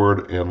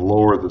floorboard and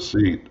lower the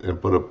seat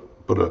and put a.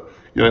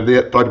 They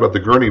had talked about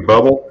the gurney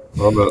bubble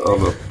on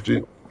the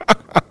G.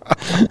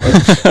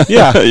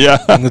 yeah,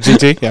 on the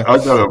GT. Yeah,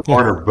 I've got a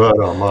Warner Bud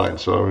on mine,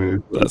 so I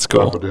mean that's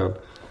cool. Down.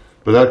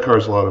 But that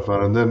car's a lot of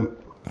fun, and then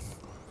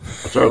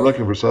I started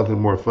looking for something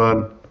more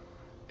fun,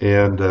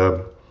 and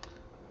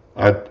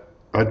I'd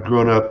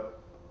grown up.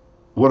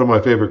 One of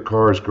my favorite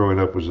cars growing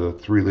up was a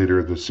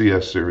 3-liter, the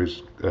CS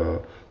series,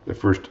 the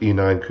first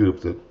E9 coupe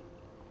that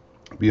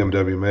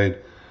BMW made.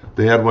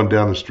 They had one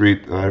down the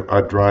street, and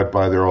I'd drive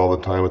by there all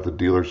the time at the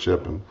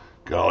dealership, and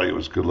golly, it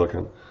was good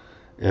looking.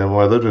 And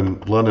when I lived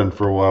in London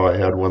for a while, I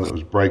had one that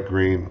was bright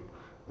green,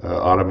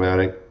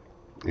 automatic,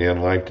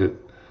 and liked it.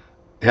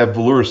 have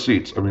velour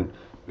seats. I mean,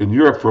 in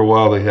Europe for a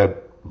while they had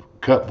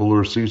cut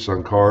velour seats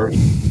on cars.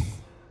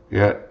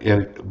 Yeah,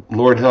 and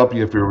Lord help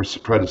you if you ever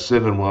try to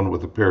sit in one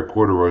with a pair of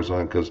corduroys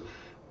on, because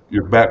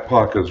your back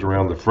pocket is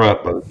around the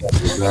front. By the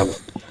time you're down,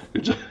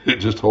 you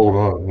just hold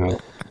on. You know?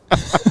 But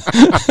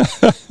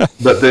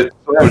so that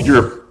was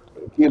Europe.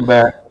 Came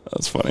back.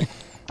 That's funny.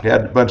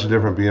 Had a bunch of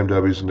different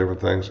BMWs and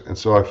different things, and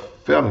so I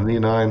found an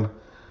E9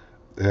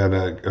 and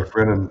a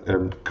friend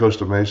in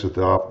Costa Mesa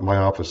at my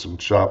office and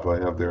shop I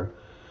have there.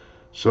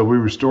 So we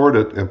restored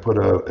it and put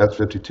a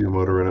S52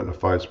 motor in it and a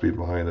 5-speed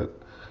behind it.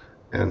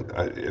 And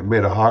it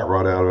made a hot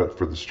rod out of it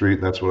for the street,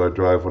 and that's what I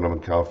drive when I'm in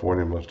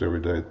California most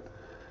every day.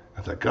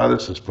 I thought, God,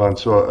 this is fun.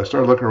 So I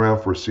started looking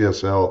around for a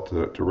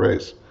CSL to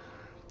race.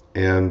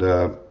 And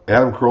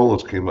Adam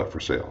Carolla's came up for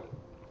sale.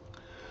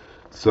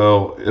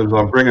 So it was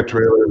on Bring a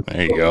Trailer.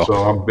 There you go. So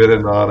I'm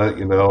bidding on it,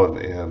 and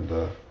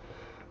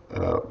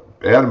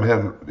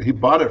Adam he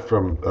bought it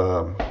from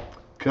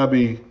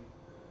Cubby.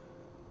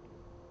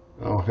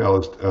 Oh hell,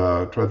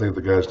 I'm trying to think of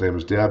the guy's name.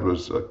 His dad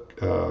was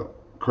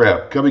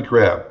Cubby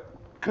Crab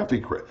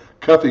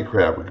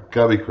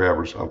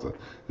or something.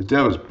 His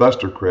dad was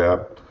Buster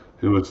Crab,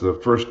 who was the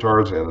first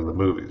Tarzan in the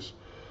movies,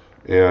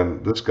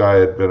 and this guy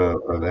had been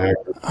an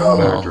actor,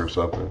 actor or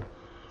something.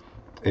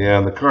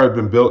 And the car had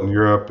been built in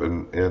Europe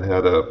and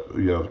had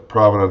a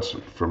provenance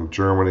from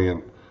Germany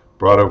and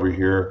brought over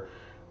here.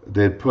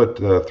 They'd put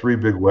 3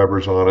 big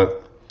Webers on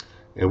it,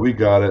 and we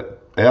got it.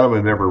 Adam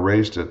had never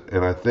raced it,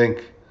 and I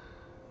think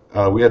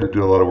we had to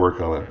do a lot of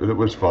work on it, but it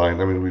was fine.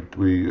 I mean,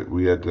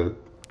 we had to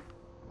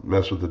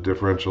mess with the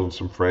differential and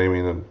some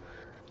framing and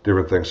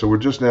different things. So we're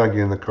just now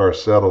getting the car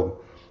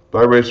settled. But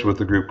I raced with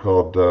a group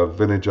called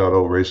Vintage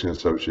Auto Racing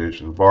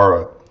Association,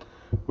 VARA,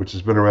 which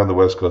has been around the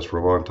West Coast for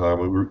a long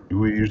time.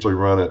 We usually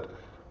run at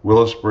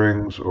Willow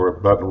Springs or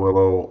at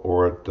Buttonwillow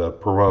or at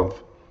Pahrump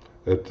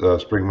at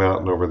Spring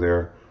Mountain over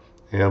there.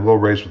 And we'll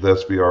race with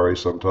SVRA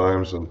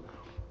sometimes. And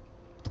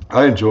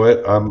I enjoy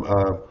it. I'm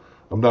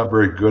not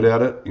very good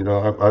at it.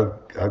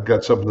 I've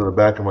got something in the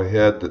back of my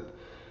head that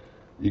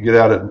you get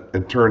out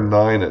and turn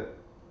 9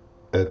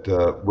 at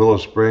Willow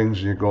Springs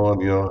and you're going,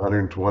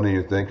 120,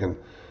 you're thinking,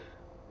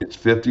 it's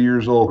 50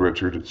 years old,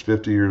 Richard. It's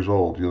 50 years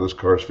old. This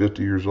car's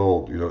 50 years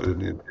old. Yeah,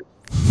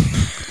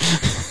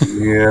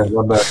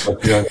 I'm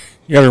not young.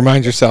 You got to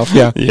remind yourself,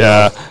 yeah.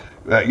 Yeah.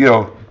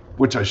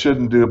 Which I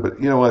shouldn't do,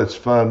 but you know what? It's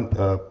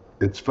fun.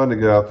 It's fun to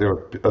get out there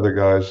with other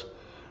guys.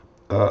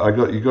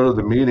 You go to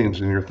the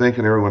meetings and you're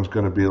thinking everyone's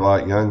going to be a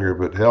lot younger,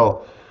 but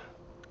hell,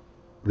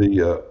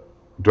 the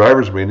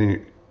drivers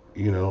meeting,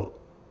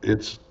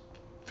 it's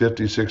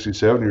 50, 60,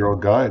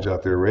 70-year-old guys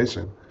out there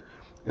racing.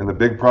 And the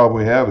big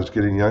problem we have is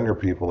getting younger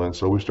people in.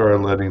 So we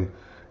started letting,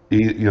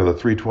 the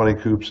 320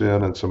 coupes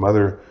in and some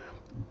other,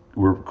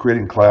 we're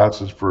creating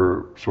classes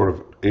for sort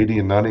of 80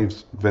 and 90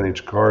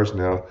 vintage cars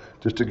now,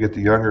 just to get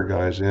the younger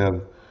guys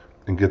in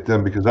and get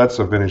them, because that's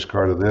a vintage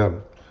car to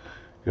them.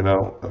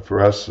 For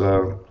us,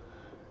 hell,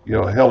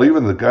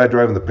 even the guy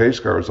driving the pace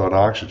car was on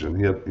oxygen.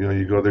 He had,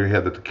 you go there, he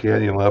had the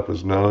cannula up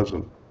his nose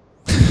and,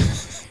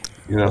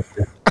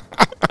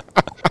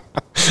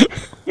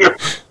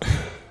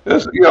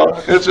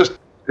 it's just,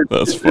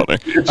 that's funny.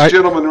 It's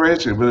gentleman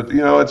racing, but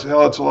it's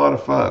a lot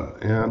of fun,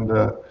 and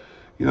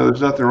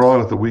there's nothing wrong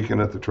with the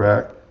weekend at the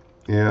track.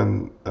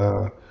 And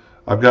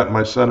I've gotten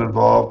my son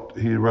involved.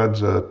 He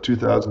runs a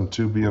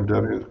 2002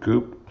 BMW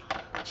Coupe.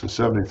 It's a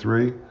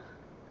 '73,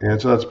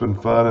 and so that's been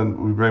fun. And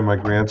we bring my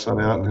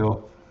grandson out, and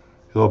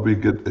he'll be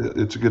good.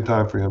 It's a good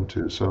time for him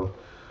too. So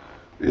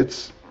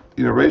it's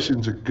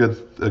racing's a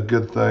good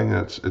thing.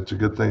 It's a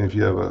good thing if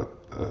you have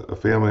a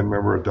family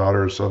member, a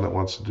daughter or son that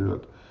wants to do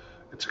it.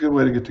 It's a good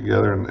way to get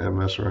together and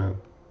mess around.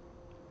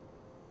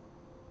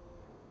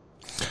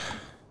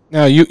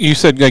 Now, you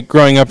said, like,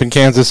 growing up in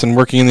Kansas and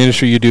working in the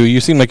industry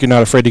you seem like you're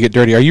not afraid to get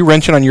dirty. Are you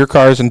wrenching on your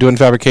cars and doing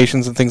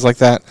fabrications and things like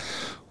that?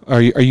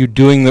 Are you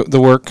doing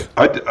the work?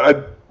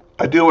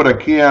 I do what I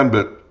can,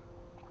 but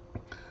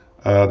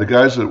the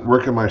guys that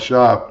work in my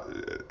shop,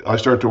 I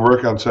start to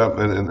work on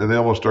something and they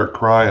almost start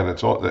crying.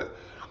 It's all that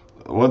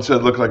one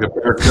said looked like a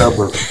bear cub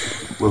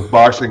with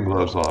boxing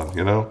gloves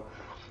on.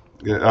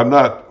 I'm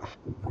not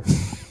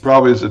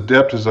probably as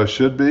adept as I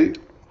should be,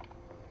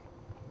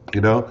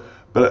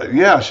 but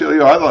yeah,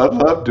 I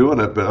love doing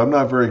it, but I'm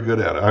not very good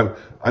at it.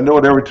 I know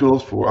what every tool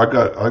is for. I've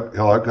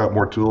got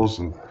more tools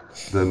than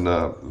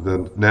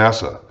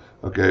NASA.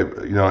 Okay,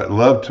 I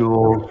love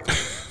tools,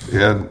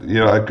 and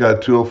I've got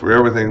a tool for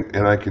everything,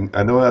 and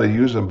I know how to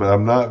use them, but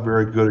I'm not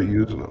very good at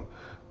using them.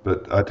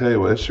 But I tell you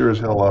what, it sure is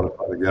hell a lot of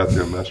fun to get out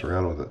there and mess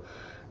around with it.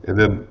 And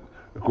then,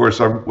 of course,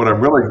 what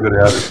I'm really good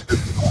at is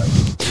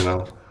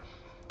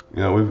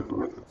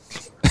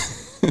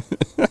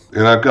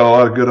and I've got a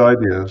lot of good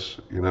ideas.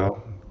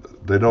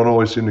 They don't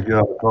always seem to get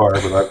out of the car,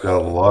 but I've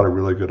got a lot of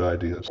really good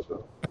ideas.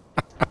 So.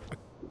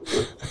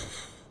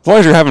 As long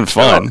as you're having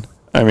fun,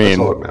 I mean, that's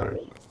all that matters.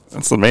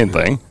 That's the main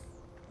thing.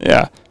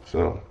 Yeah.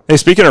 So. Hey,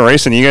 speaking of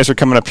racing, you guys are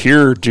coming up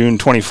here June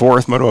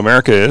 24th. Moto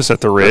America is at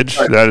the Ridge.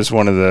 Right. That is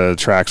one of the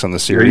tracks on the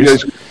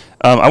series.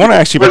 I want to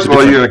ask you about First of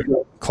all, are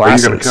you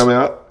classes. going to come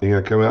out? Are you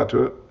going to come out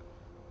to it?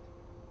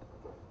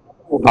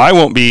 I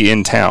won't be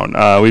in town.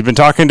 We've been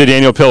talking to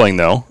Daniel Pilling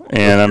though,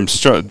 and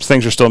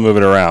things are still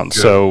moving around.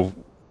 Good. So,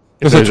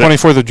 is it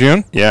 24th of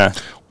June? Yeah,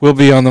 we'll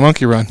be on the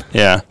Monkey Run.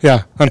 Yeah.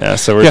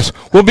 So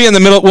we'll be in the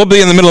middle. We'll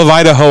be in the middle of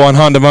Idaho on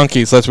Honda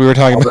Monkeys. That's what we were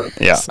talking about.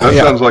 Yeah, that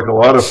sounds like a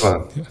lot of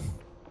fun.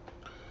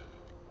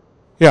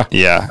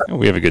 Yeah,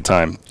 we have a good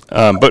time.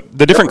 But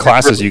the different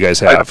classes you guys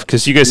have,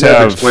 because you guys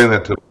have explain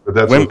that to me, but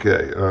that's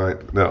okay. All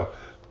right, no,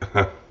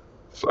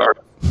 sorry.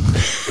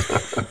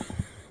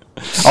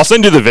 I'll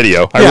send you the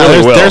video. I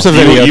really will. There's a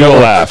video. You will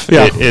laugh.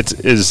 Yeah. It's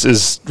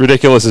as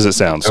ridiculous as it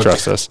sounds. Okay.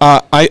 Trust us.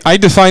 I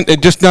defined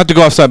it, just not to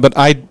go offside, but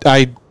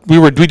we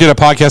did a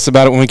podcast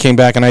about it when we came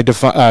back, and I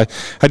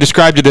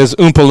described it as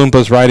Oompa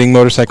Loompas riding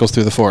motorcycles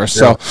through the forest.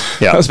 So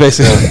that was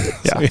basically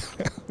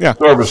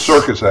sort of a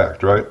circus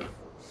act, right?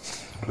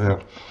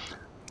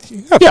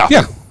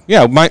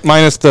 Yeah.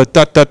 Minus the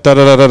da da da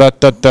da da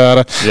da da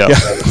da. Yeah.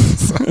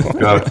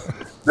 Got it.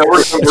 Now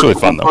it's really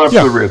fun though.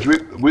 The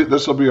Ridge.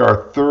 This will be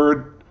our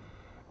third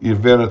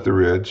event at the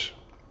Ridge.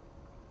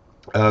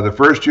 The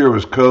first year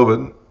was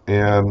COVID,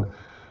 and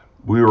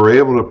we were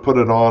able to put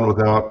it on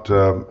without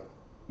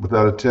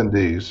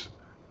attendees.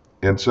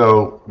 And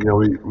so,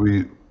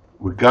 we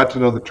got to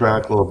know the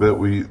track a little bit.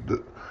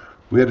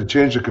 We had to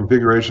change the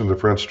configuration of the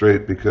front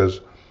straight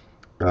because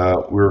we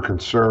were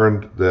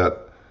concerned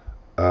that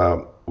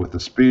with the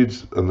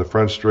speeds on the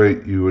front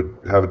straight, you would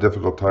have a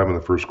difficult time in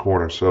the first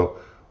corner. So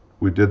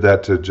we did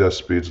that to adjust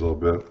speeds a little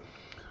bit.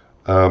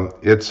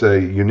 It's a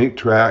unique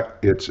track.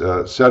 Its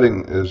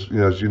setting is,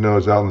 as you know,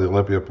 is out in the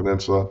Olympic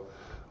Peninsula.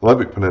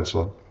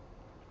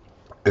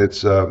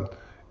 It's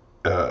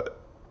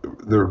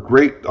they're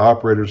great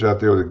operators out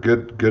there. They're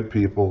good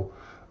people.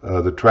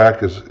 The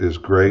track is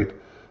great.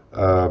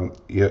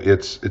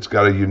 It's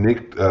got a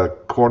unique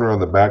corner on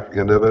the back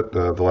end of it.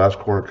 The last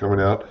corner coming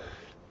out,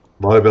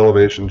 a lot of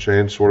elevation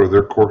change, sort of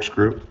their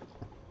corkscrew.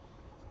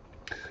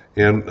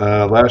 And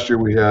last year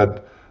we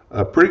had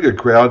a pretty good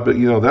crowd, but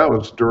that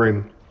was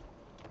during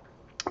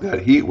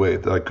that heat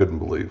wave that I couldn't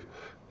believe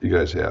you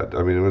guys had.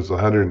 I mean, it was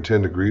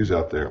 110 degrees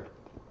out there,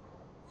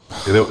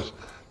 and that was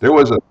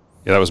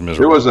miserable.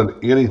 There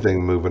wasn't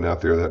anything moving out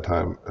there that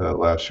time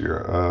last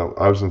year.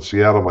 I was in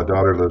Seattle. My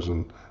daughter lives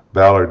in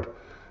Ballard,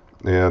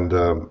 and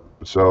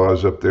so I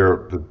was up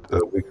there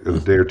a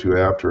day or two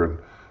after, and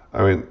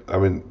I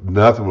mean,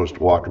 nothing was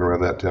walking around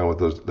that town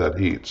with that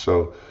heat.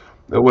 So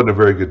that wasn't a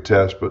very good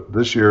test. But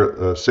this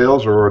year,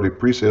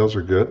 pre-sales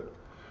are good.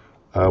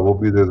 We'll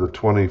be there the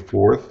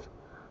 24th,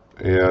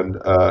 and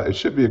it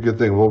should be a good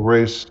thing. We'll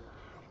race.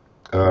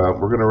 We're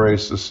going to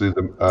race to see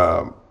them.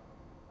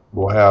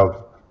 We'll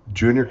have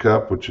Junior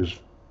Cup, which is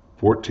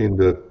 14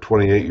 to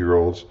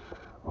 28-year-olds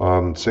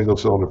on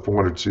single-cylinder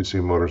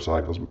 400cc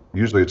motorcycles.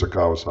 Usually it's a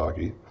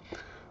Kawasaki.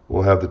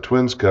 We'll have the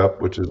Twins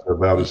Cup, which is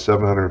about a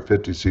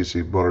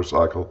 750cc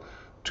motorcycle,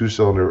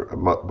 two-cylinder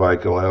bike.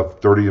 It'll have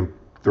 30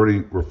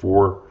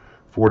 or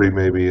 40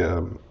 maybe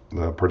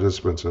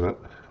participants in it.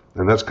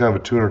 And that's kind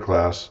of a tuner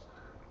class,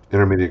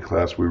 intermediate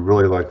class. We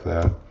really like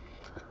that.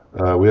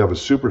 We have a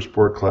super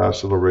sport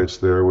class that'll race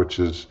there, which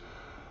is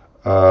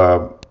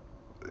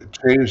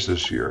changed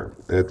this year.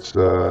 It's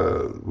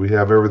we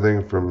have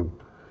everything from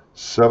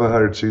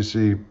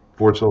 700cc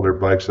four-cylinder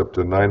bikes up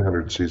to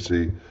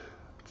 900cc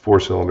four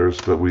cylinders,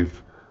 but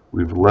we've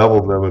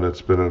leveled them, and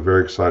it's been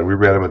very exciting. We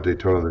ran them at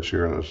Daytona this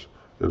year, and it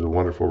was a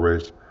wonderful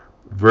race.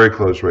 Very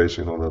close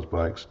racing on those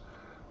bikes.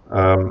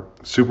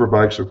 Super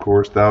bikes, of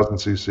course,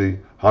 1000cc,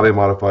 highly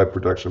modified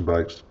production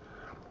bikes,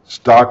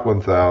 stock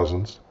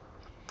 1000s,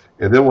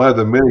 and then we'll have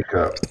the Mini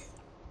Cup.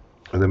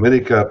 And the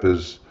Mini Cup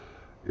is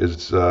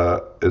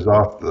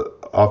off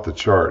the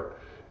chart.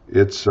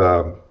 It's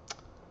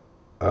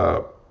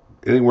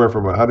anywhere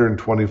from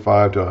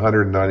 125 to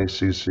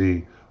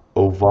 190cc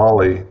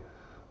Ovale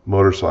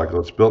motorcycle.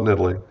 It's built in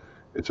Italy.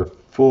 It's a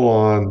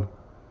full-on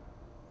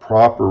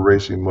proper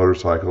racing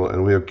motorcycle,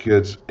 and we have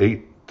kids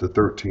 8 to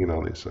 13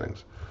 on these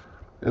things.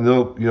 And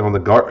they'll, we run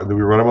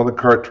them on the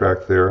kart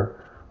track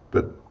there,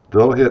 but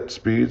they'll hit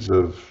speeds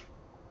of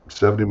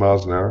 70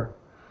 miles an hour.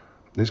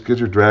 These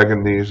kids are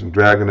dragging knees and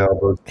dragging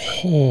elbows,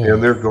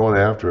 and they're going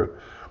after it.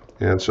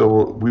 And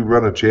so we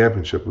run a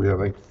championship. We have,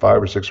 I think,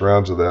 5 or 6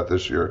 rounds of that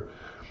this year.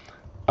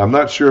 I'm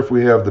not sure if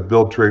we have the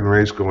build, train,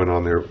 race going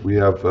on there. We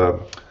have a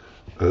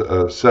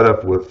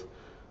setup with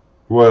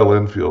Royal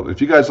Enfield.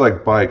 If you guys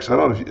like bikes, I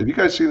don't know. Have you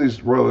guys seen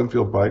these Royal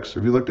Enfield bikes?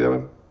 Have you looked at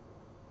them?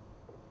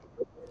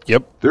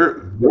 Yep.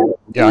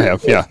 Yeah, I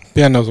have. Yeah.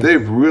 Yeah, I know them.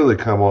 They've really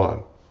come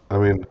on. I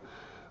mean,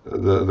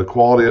 the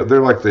quality.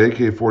 They're like the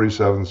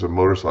AK-47s of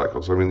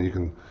motorcycles. I mean, you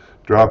can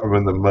drop them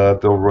in the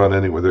mud. They'll run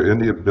anywhere. They're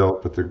Indian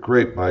built, but they're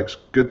great bikes.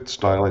 Good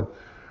styling.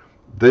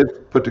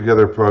 They've put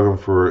together a program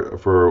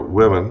for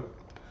women,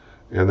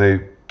 and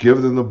they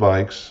give them the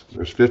bikes.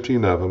 There's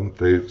 15 of them.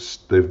 They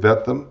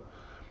vet them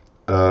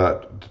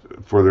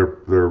for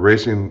their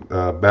racing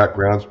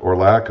backgrounds or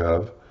lack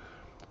of.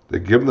 They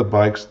give them the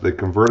bikes. They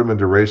convert them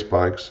into race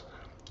bikes.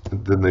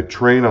 And then they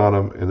train on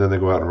them, and then they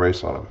go out and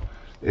race on them.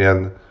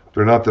 And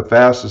They're not the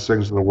fastest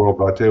things in the world,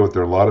 but I tell you what,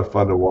 they're a lot of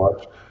fun to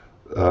watch.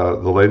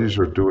 The ladies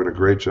are doing a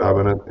great job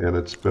in it, and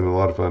it's been a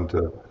lot of fun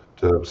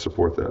to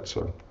support that.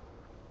 So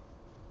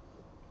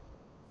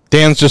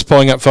Dan's just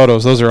pulling up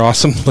photos. Those are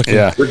awesome looking.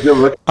 Yeah.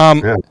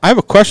 Yeah. I have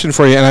a question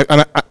for you,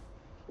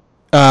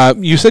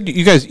 you said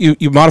you guys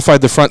you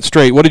modified the front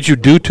straight. What did you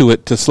do to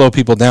it to slow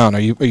people down?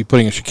 Are you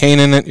putting a chicane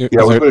in it?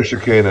 Yeah, we put a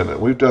chicane in it.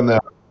 We've done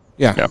that.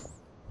 Yeah. Yeah.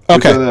 We've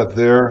Okay. done that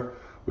there.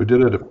 We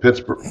did it at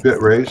Pittsburgh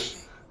pit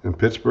race in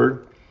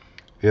Pittsburgh,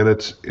 and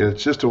it's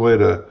just a way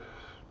to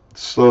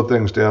slow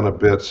things down a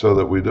bit so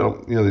that we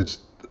don't,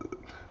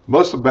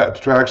 most of the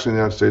tracks in the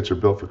United States are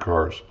built for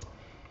cars,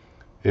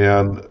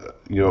 and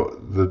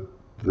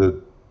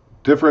the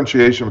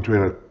differentiation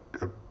between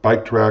a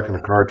bike track and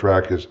a car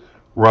track is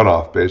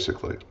runoff,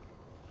 basically.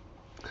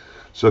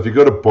 So if you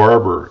go to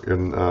Barber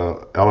in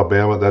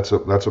Alabama, that's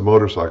a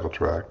motorcycle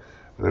track,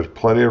 and there's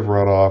plenty of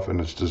runoff, and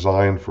it's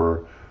designed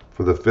for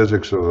the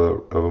physics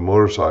of a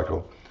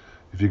motorcycle.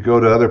 If you go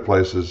to other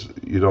places,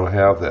 you don't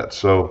have that.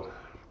 So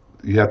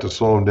you have to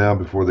slow them down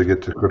before they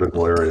get to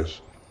critical areas.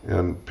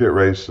 And pit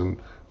race and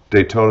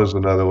Daytona's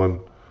another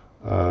one,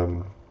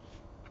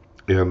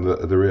 and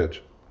the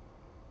Ridge.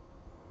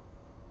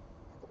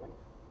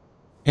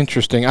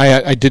 Interesting.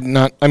 I did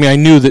not. I mean, I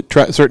knew that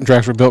certain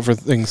tracks were built for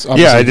things.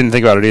 Yeah, I didn't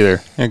think about it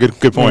either. Yeah,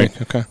 good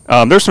point. Okay.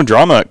 There's some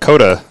drama at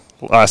COTA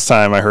last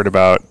time I heard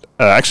about.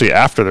 Actually,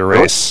 after the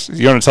race,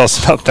 you want to tell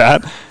us about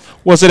that?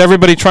 Was it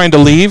everybody trying to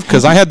leave?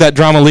 Because I had that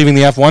drama leaving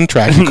the F1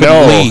 track. You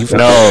couldn't leave.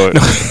 No.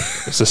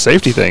 It's a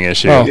safety thing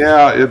issue. Oh.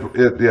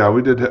 Yeah,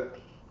 we did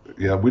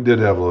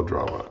have a little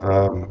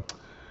drama.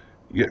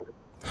 Yeah.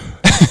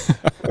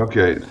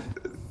 Okay.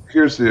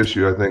 Here's the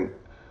issue. I think.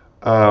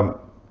 I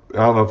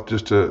don't know if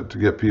just to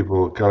get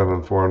people kind of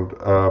informed.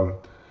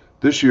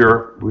 This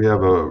year we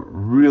have a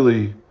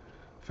really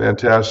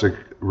fantastic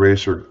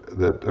racer,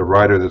 a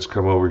rider that's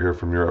come over here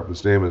from Europe.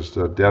 His name is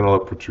Danilo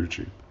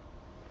Petrucci.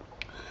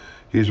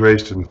 He's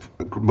raced in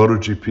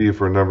MotoGP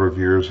for a number of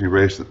years. He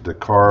raced at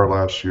Dakar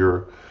last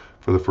year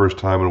for the first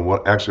time and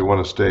actually won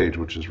a stage,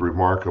 which is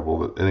remarkable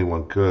that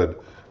anyone could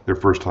their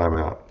first time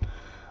out.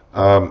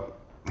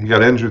 He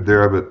got injured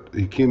there, but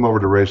he came over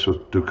to race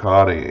with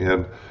Ducati,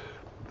 and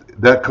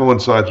that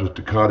coincides with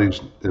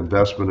Ducati's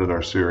investment in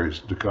our series.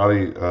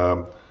 Ducati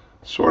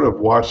sort of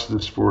watched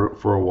this for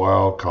a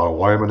while. Kyle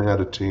Wyman had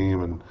a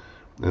team, and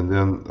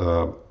then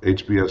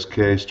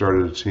HBSK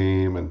started a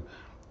team, and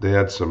they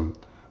had some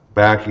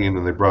backing,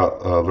 and they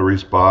brought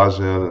Luis Baz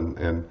in,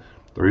 and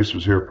Luis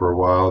was here for a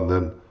while, and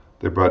then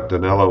they brought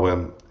Danilo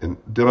in. And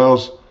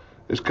Danilo's,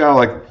 it's kind of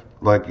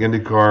like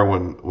IndyCar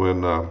when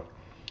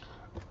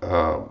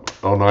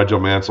Nigel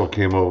Mansell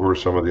came over,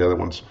 some of the other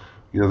ones.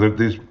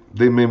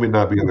 They may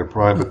not be in their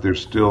prime, but they're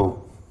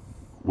still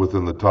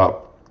within the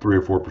top 3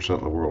 or 4%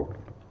 in the world.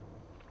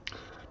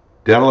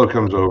 Danilo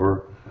comes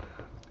over,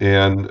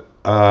 and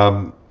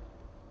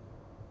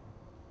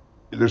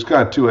there's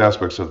kind of two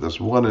aspects of this.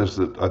 One is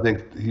that I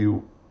think he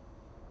was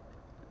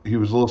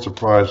a little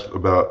surprised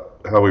about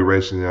how we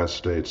race in the United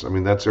States. I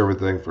mean, that's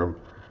everything from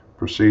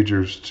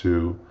procedures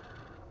to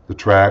the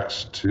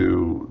tracks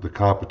to the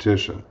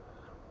competition,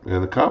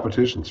 and the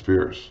competition's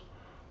fierce.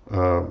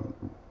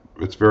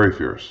 It's very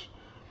fierce.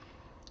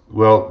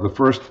 Well, the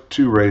first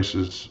two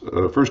events,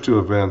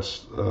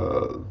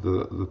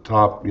 the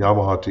top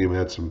Yamaha team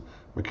had some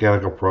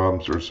mechanical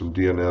problems or some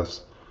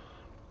DNS,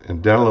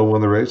 and Danilo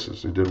won the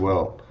races. He did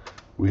well.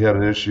 We had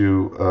an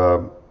issue.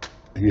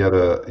 He had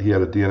a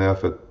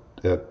DNF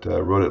at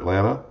Road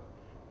Atlanta,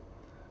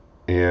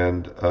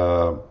 and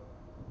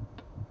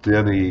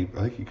then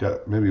I think he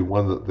got maybe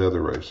won the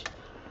other race.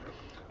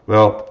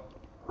 Well,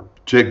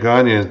 Jake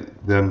Gagne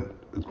then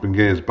has been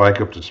getting his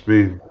bike up to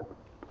speed.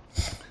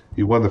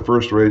 He won the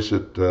first race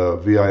at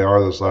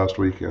VIR this last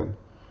weekend,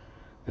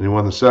 and he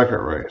won the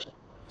second race.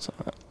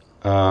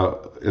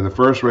 In the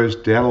first race,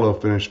 Danilo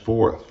finished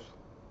fourth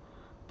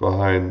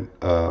behind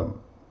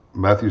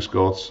Matthew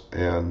Schultz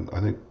and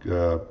I think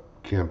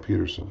Cam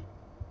Peterson.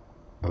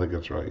 I think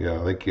that's right. Yeah,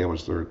 I think Cam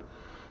was third.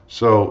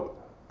 So,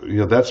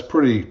 that's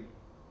pretty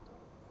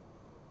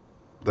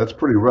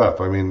rough.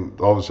 I mean,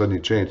 all of a sudden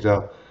you change.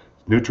 Now,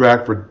 new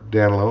track for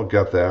Danilo,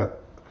 got that.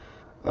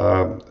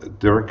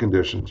 Different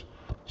conditions.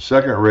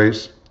 Second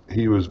race,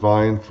 he was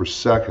vying for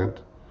second,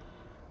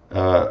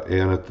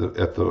 and at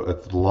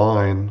the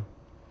line,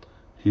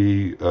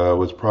 he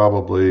was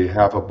probably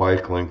half a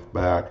bike length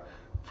back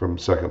from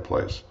second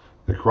place.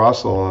 They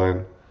crossed the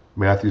line.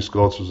 Matthew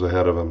Schultz was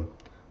ahead of him,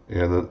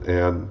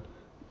 and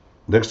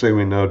next thing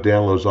we know,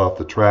 Danilo's off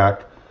the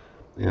track,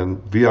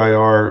 and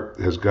VIR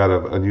has got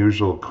an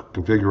unusual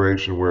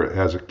configuration where it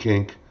has a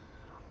kink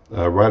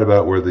right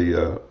about where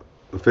the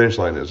finish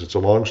line is. It's a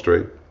long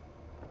straight.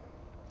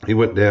 He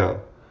went down.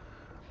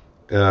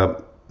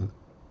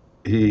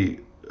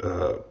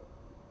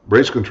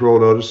 Race control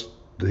noticed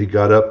that he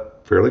got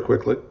up fairly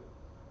quickly,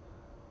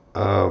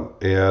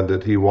 and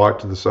that he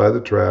walked to the side of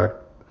the track.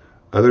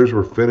 Others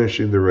were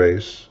finishing the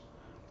race.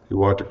 He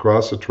walked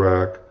across the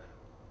track.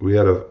 We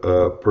had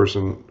a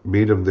person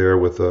meet him there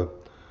with a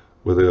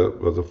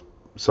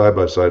side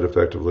by side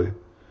effectively,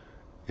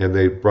 and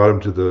they brought him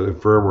to the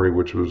infirmary,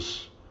 which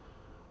was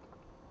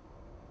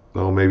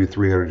maybe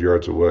 300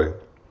 yards away.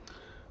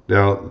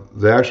 Now,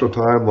 the actual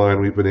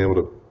timeline we've been able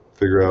to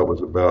figure out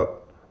was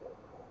about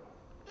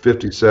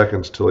 50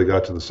 seconds till he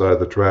got to the side of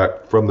the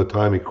track from the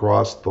time he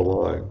crossed the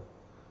line.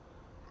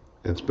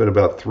 And it's been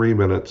about 3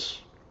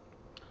 minutes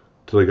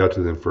till he got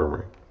to the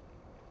infirmary.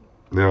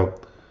 Now,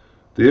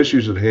 the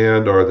issues at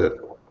hand are that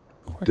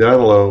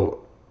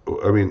Danilo,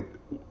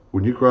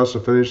 when you cross the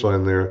finish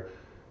line there,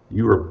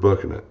 you are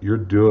booking it. You're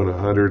doing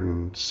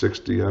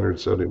 160,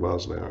 170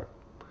 miles an hour.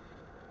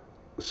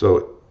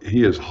 So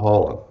he is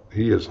hauling.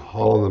 He is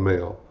hauling the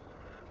mail.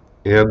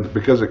 And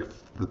because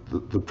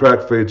the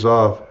track fades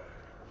off,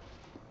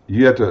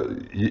 you have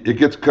to, it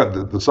gets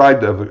cut, the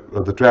side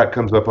of the track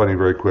comes up on you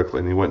very quickly,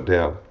 and he went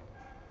down.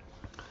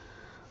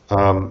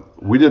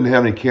 We didn't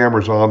have any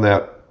cameras on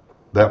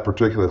that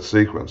particular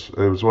sequence.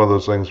 It was one of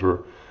those things where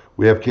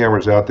we have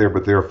cameras out there,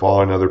 but they're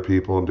following other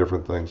people and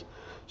different things.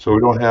 So we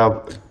don't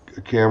have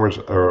cameras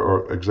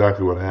or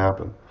exactly what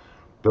happened.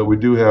 But we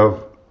do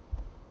have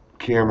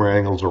camera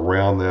angles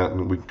around that,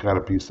 and we can kind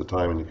of piece the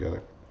timing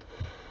together.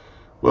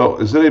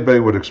 Well, as anybody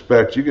would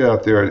expect, you get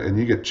out there and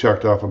you get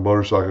chucked off a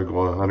motorcycle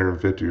going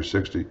 150 or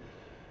 60.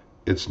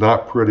 It's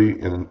not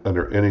pretty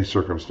under any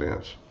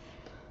circumstance.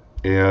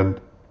 And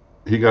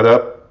he got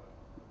up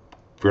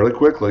fairly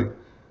quickly,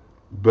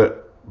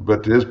 but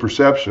to his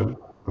perception,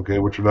 okay,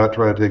 which we're not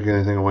trying to take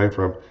anything away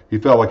from, he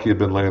felt like he had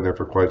been laying there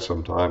for quite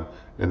some time,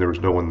 and there was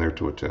no one there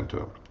to attend to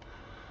him.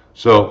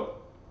 So,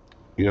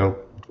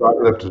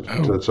 talking up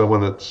to someone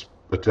that's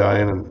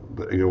Italian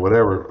and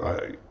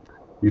whatever,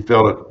 he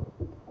felt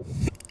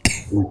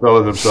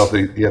it himself.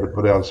 He had to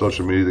put out on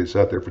social media. They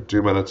sat there for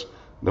 2 minutes.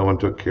 No one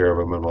took care of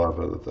him, and a lot of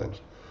other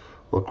things.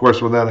 Well, of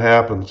course, when that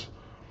happens,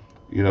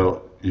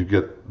 you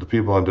get the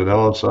people on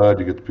Danilo's side,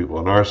 you get the people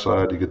on our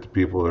side, you get the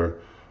people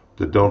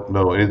that don't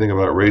know anything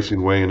about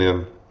racing weighing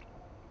in.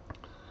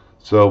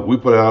 So we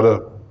put out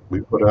a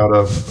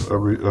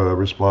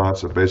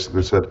response that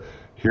basically said,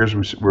 here's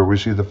where we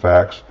see the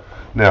facts.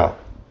 Now,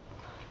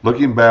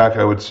 looking back,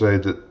 I would say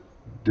that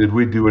did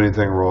we do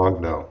anything wrong?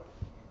 No.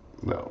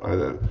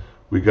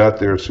 We got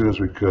there as soon as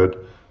we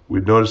could.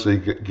 We noticed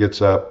that he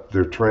gets up.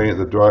 They're trained.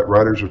 The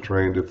riders are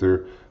trained if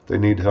they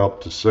need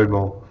help to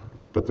signal,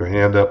 put their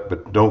hand up,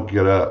 but don't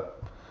get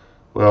up.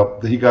 Well,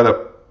 he got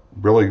up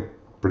really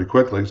pretty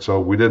quickly, so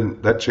we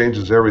didn't. That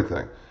changes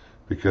everything,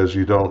 because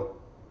you don't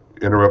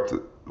interrupt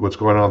what's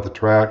going on at the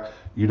track.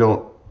 You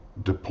don't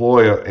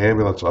deploy an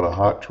ambulance on a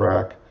hot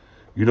track.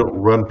 You don't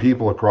run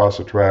people across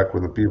the track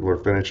when the people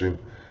are finishing,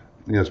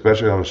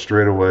 especially on a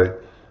straightaway.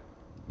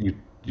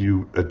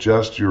 You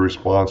adjust your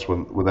response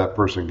when that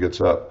person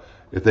gets up.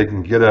 If they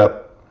can get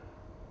up,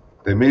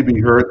 they may be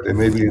hurt, they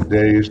may be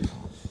dazed,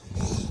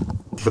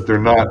 but they're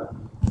not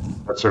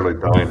necessarily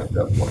dying at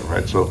that point,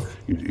 right? So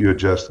you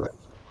adjust things.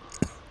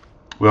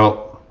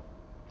 Well,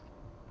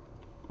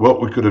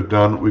 what we could have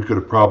done, we could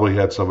have probably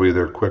had somebody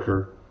there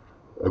quicker.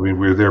 We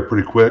were there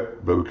pretty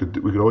quick, but we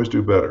could always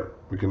do better.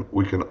 We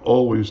can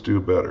always do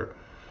better.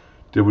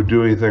 Did we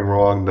do anything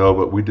wrong? No,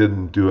 but we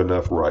didn't do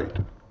enough right,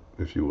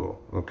 if you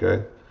will.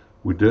 Okay,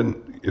 we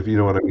didn't. If you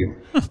know what I mean.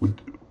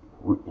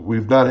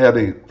 We've not had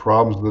any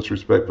problems in this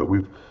respect, but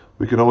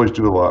we can always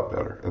do a lot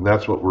better, and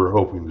that's what we're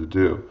hoping to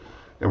do.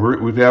 And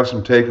we have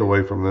some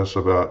takeaway from this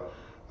about,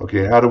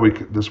 okay, how do we?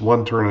 This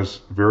one turn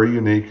is very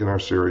unique in our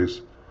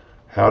series.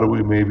 How do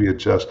we maybe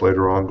adjust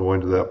later on going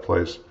to that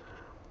place?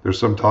 There's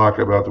some talk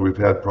about that we've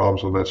had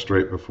problems on that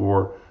straight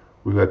before.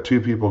 We've had two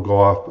people go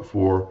off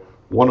before.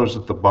 One was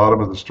at the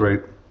bottom of the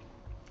straight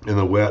in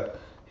the wet.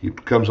 He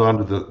comes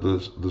onto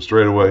the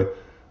straightaway,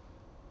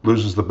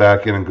 loses the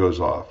back end and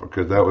goes off.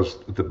 Okay, that was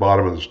at the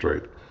bottom of the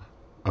straight.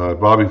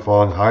 Bobby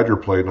Fong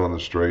hydroplaning on the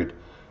straight,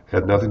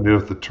 had nothing to do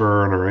with the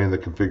turn or any of the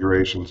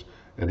configurations,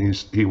 and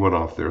he went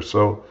off there.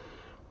 So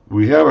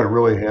we haven't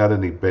really had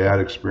any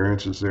bad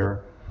experiences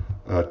there.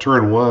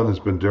 Turn one has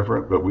been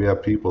different, but we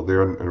have people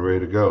there and ready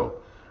to go.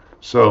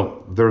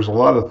 So there's a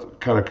lot of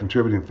kind of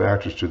contributing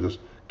factors to this.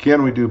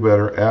 Can we do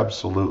better?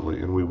 Absolutely,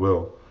 and we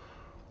will.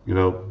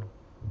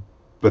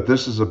 But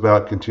this is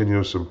about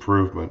continuous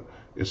improvement.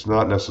 It's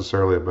not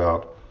necessarily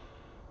about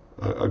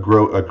a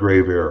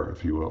grave error,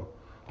 if you will.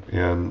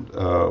 And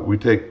we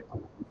take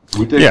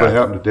what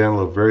happened to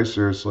Danilo very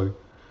seriously.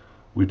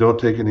 We don't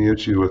take any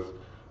issue with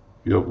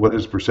what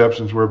his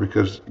perceptions were,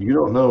 because you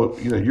don't know.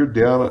 You're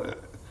down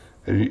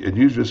and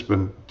you've just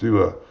been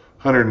through a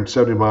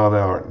 170 mile an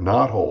hour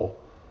knothole.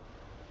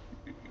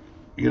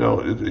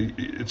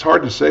 It's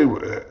hard to say.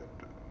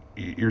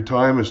 Your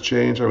time has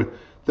changed.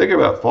 Think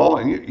about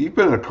falling. You've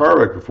been in a car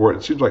wreck before.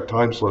 It seems like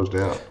time slows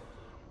down.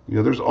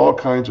 There's all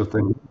kinds of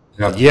things.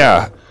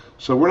 Yeah.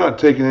 So we're not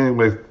taking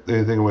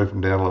anything away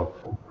from Danilo.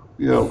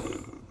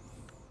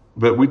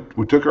 But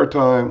we took our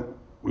time.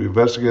 We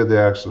investigated the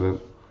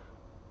accident.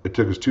 It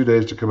took us 2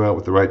 days to come out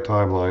with the right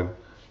timeline.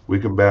 We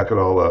can back it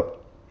all up.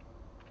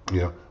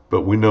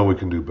 But we know we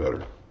can do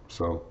better.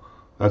 So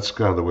that's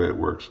kind of the way it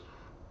works.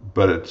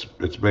 But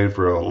it's made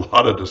for a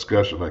lot of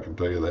discussion, I can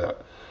tell you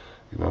that.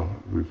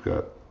 We've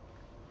got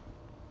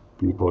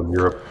people in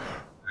Europe.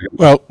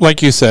 Well,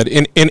 like you said,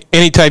 in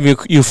any time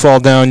you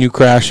fall down, you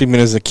crash, even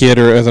as a kid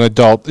or as an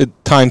adult,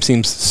 time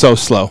seems so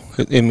slow.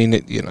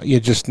 You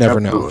just never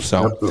know.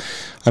 So,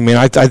 absolutely.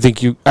 I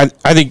think you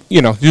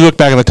look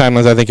back on the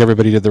timelines. I think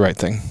everybody did the right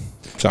thing.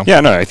 So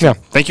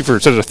thank you for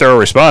such a thorough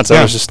response.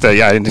 I was just I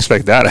didn't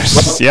expect that.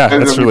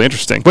 That's really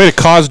interesting. Way to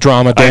cause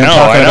drama, Dan.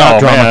 I know,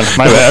 drama. Man,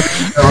 my bad.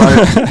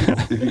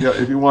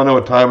 If you want to know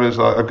what time it is,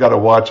 I've got a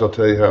watch. I'll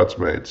tell you how it's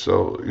made.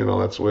 So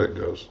that's the way it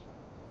goes.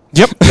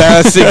 Yep,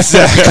 that's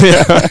exactly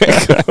how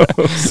it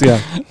goes.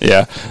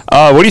 Yeah.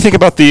 What do you think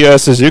about the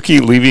Suzuki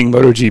leaving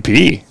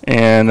MotoGP?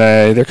 And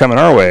they're coming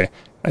our way,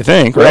 I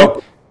think, right?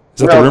 Is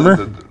that the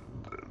rumor?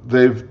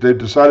 They've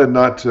decided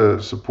not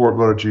to support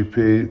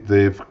MotoGP.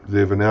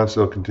 They've announced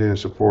they'll continue to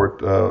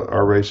support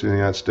our racing in the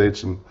United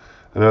States and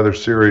other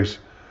series.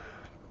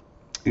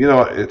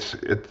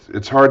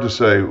 It's hard to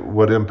say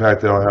what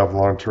impact that'll have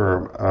long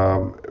term.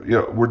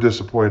 We're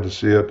disappointed to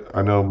see it.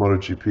 I know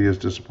MotoGP is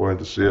disappointed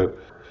to see it.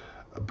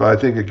 But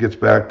I think it gets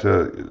back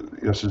to,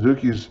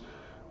 Suzuki's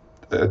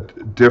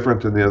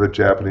different than the other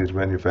Japanese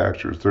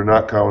manufacturers. They're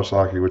not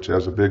Kawasaki, which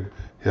has a big,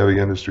 heavy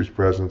industries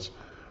presence.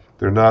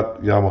 They're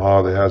not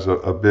Yamaha, that has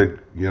a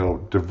big,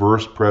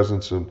 diverse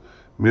presence in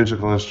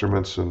musical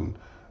instruments and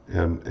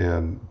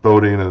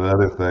boating and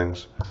other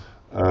things.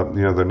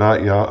 They're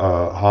not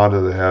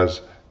Honda, that has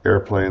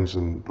airplanes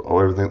and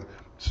everything.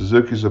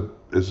 Suzuki's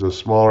is a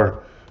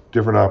smaller,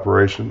 different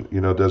operation.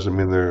 Doesn't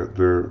mean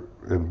they're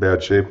in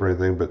bad shape or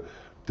anything, but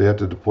they have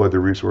to deploy their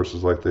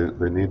resources like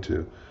they need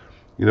to.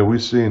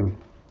 We've seen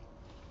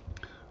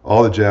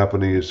all the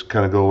Japanese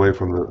kind of go away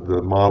from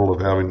the model of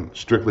having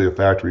strictly a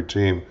factory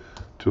team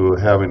to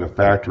having a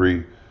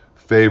factory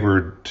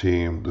favored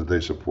team that they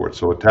support.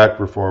 So Attack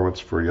Performance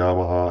for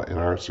Yamaha in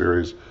our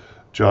series,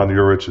 John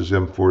Urich's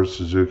M4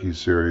 Suzuki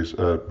series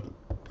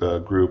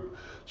group.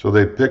 So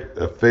they pick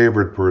a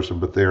favored person,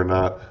 but they are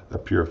not a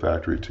pure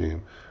factory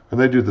team. And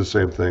they do the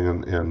same thing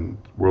in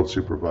World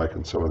Superbike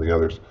and some of the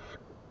others.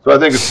 So I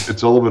think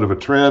it's a little bit of a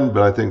trend,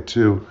 but I think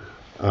too,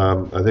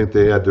 I think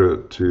they had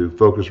to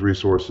focus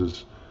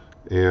resources,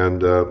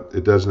 and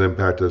it doesn't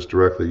impact us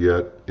directly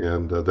yet,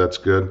 and that's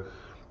good.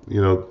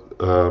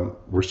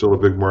 We're still a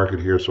big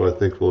market here, so I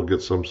think we'll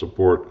get some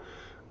support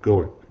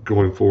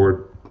going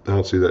forward. I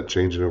don't see that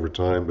changing over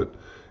time, but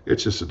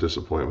it's just a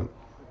disappointment.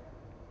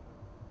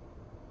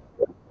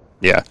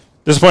 Yeah,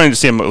 disappointing to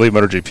see them leave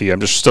MotoGP. I'm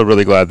just still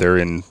really glad they're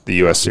in the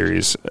U.S.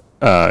 series.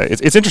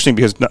 It's interesting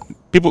because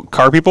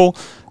car people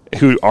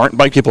who aren't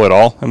bike people at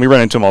all, and we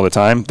run into them all the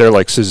time, they're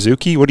like,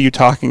 Suzuki, what are you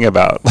talking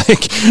about?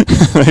 Like,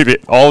 maybe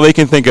all they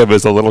can think of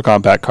is the little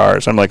compact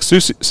cars. I'm like,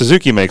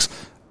 Suzuki makes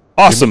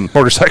awesome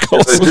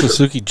motorcycles. Was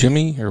Suzuki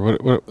Jimmy or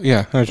what?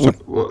 Yeah.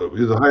 Well,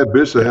 the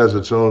Hayabusa has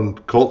its own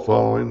cult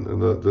following,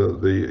 and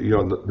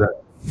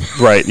that.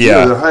 Right.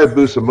 Yeah. The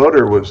Hayabusa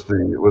motor was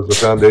the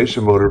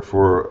foundation motor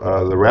for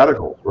the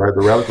Radicals, right?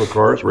 The Radical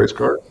cars, race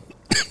cars.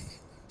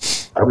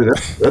 I mean,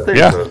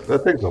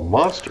 that thing's a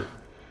monster,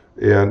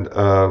 and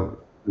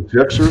the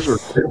Gixxers are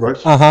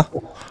bikes.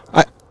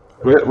 What?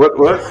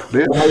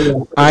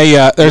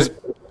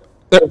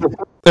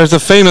 There's a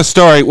famous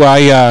story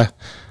where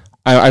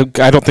I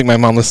don't think my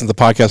mom listens to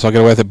the podcast, so I'll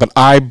get away with it, but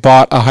I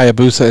bought a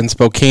Hayabusa in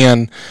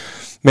Spokane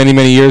many,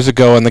 many years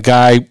ago, and the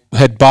guy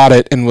had bought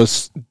it and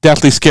was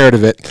deathly scared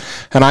of it.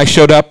 And I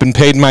showed up and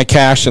paid my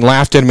cash and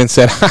laughed at him and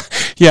said,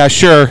 yeah,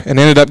 sure, and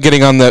ended up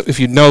getting on the, if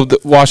you know,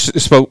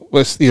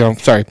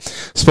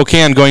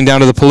 Spokane going down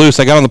to the Palouse.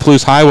 I got on the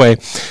Palouse Highway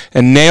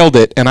and nailed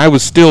it, and I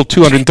was still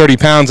 230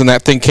 pounds, and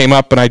that thing came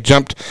up, and I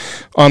jumped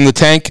on the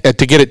tank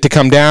to get it to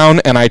come down,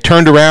 and I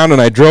turned around,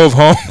 and I drove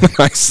home, and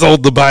I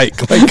sold the bike.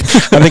 Like,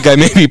 I think I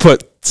maybe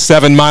put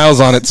 7 miles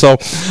on it. So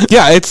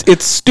yeah,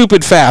 it's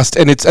stupid fast,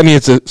 and it's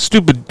a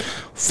stupid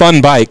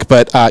fun bike,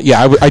 but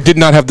I did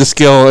not have the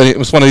skill, and it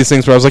was one of these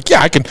things where I was like,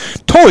 yeah, I can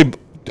totally,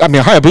 a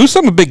Hayabusa,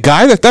 I'm a big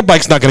guy, that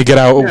bike's not going to get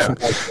out. Yeah.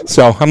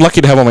 So I'm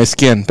lucky to have on my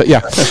skin, but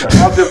yeah.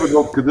 How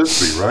difficult could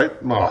this be, right?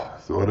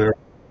 So whatever.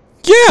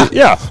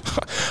 Yeah.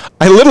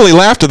 I literally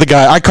laughed at the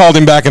guy. I called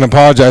him back and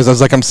apologized. I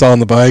was like, I'm selling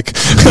the bike.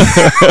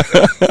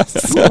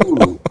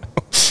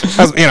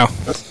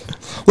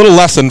 Little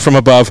lesson from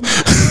above.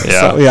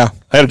 Yeah. So, yeah.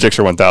 I had a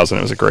Gixxer 1000.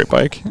 It was a great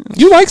bike.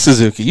 You like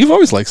Suzuki. You've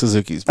always liked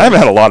Suzukis. I haven't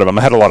had a lot of them.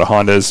 I had a lot of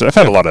Hondas. I've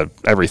had a lot of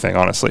everything,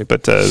 honestly.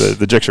 But the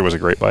Gixxer was a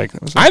great bike.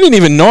 I didn't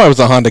even know I was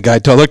a Honda guy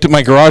until I looked at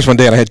my garage one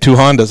day and I had 2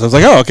 Hondas. I was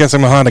like, oh, I guess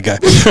I'm a Honda guy.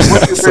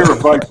 What's your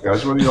favorite bike,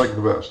 guys? What do you like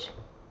the best?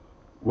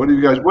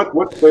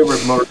 What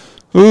favorite motor?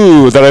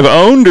 Ooh, that I've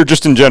owned or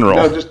just in general?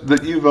 No, just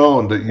that you've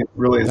owned that you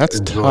really That's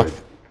enjoyed.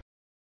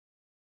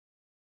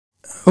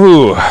 Tough.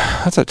 Ooh,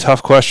 that's a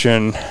tough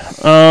question.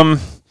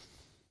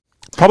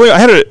 Probably I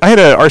had a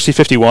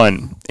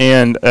RC51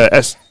 and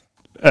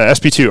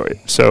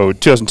SP2, so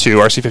 2002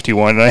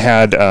 RC51, and I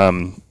had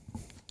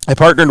I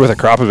partnered with a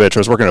Krapovich. I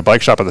was working at a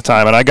bike shop at the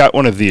time, and I got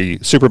one of the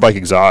Superbike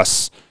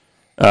exhausts,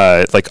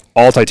 like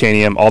all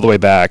titanium all the way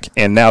back,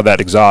 and now that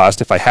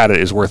exhaust, if I had it,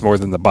 is worth more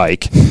than the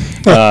bike.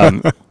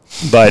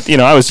 But,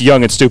 I was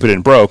young and stupid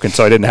and broke, and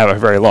so I didn't have it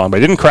very long. But I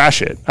didn't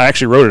crash it. I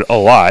actually rode it a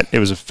lot. It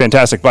was a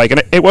fantastic bike.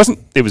 And it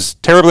was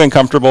terribly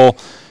uncomfortable,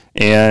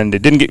 and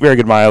it didn't get very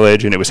good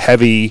mileage, and it was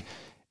heavy.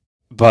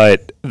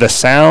 But the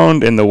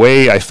sound and the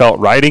way I felt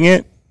riding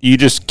it, you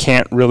just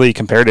can't really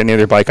compare to any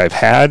other bike I've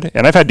had.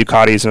 And I've had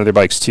Ducatis and other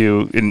bikes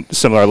too. And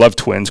similar, I love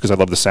twins because I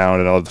love the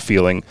sound and I love the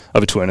feeling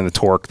of a twin and the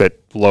torque, that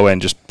low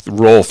end just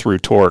roll through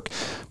torque.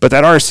 But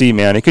that RC,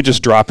 man, it could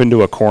just drop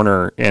into a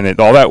corner and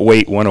all that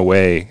weight went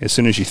away as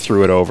soon as you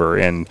threw it over.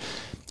 And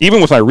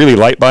even with my really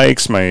light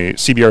bikes, my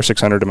CBR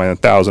 600 and my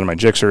 1000 and my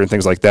Gixxer and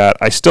things like that,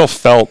 I still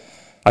felt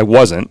I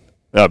wasn't.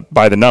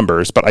 By the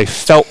numbers, but I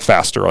felt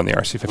faster on the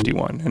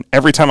RC51. And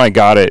every time I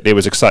got it, it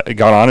was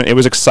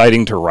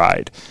exciting to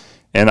ride.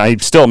 And I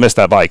still miss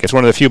that bike. It's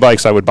one of the few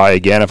bikes I would buy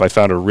again if I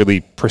found a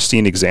really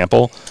pristine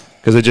example,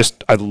 because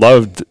I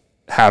loved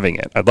having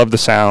it. I loved the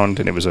sound,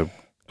 and it was a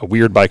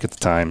weird bike at the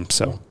time.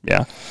 So,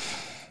 yeah.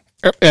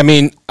 I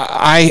mean,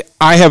 I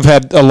have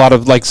had a lot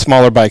of like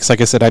smaller bikes.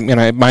 Like I said,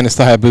 I minus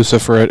the Hayabusa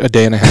for a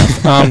day and a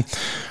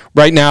half.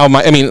 Right now,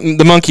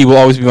 the Monkey will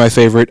always be my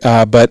favorite.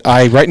 But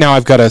right now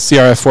I've got a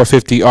CRF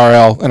 450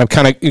 RL, and I'm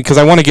kind of, because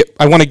I want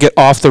to get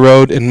off the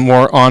road and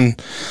more on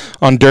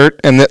dirt,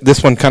 and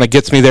this one kind of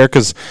gets me there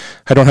because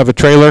I don't have a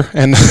trailer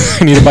and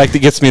I need a bike that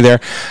gets me there.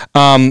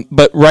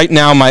 But right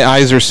now my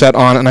eyes are set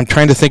on, and I'm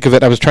trying to think of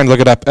it. I was trying to look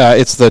it up.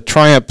 It's the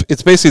Triumph.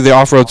 It's basically the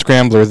off-road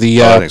scrambler. I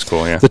think it's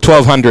cool. Yeah. The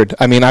 1200.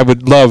 I mean, I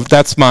would love.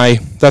 That's my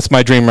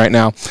dream right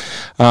now.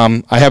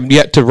 I haven't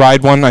yet to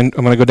ride one. I'm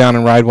going to go down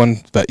and ride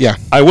one. But yeah,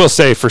 I will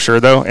say for sure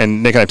though,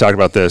 and Nick and I talked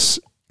about this,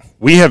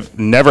 we have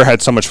never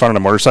had so much fun on a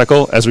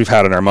motorcycle as we've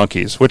had on our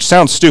Monkeys, which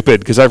sounds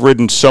stupid because I've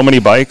ridden so many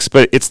bikes,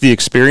 but it's the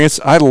experience.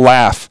 I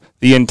laugh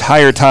the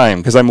entire time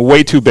because I'm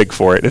way too big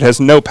for it. It has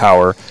no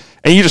power,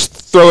 and you just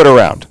throw it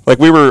around. Like,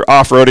 we were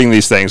off-roading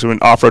these things. We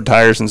went off-road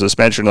tires and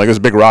suspension. Like, there's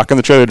a big rock in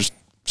the trailer, just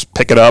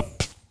pick it up,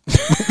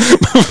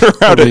 move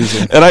it around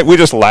it. And we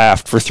just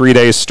laughed for 3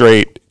 days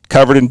straight,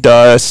 covered in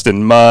dust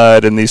and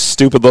mud and these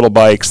stupid little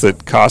bikes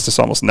that cost us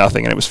almost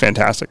nothing, and it was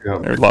fantastic. Yeah.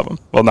 I love them.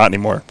 Well, not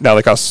anymore. Now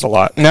they cost us a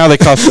lot. But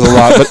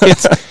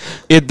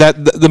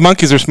the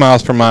Monkeys are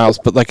smiles per miles.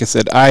 But like I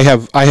said, I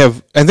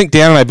think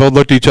Dan and I both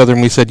looked at each other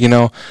and we said,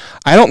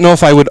 I don't know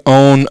if I would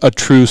own a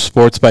true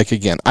sports bike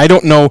again. I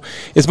don't know,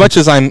 as much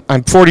as I'm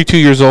 42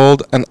 years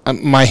old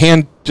and my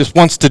hand just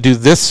wants to do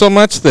this so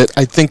much that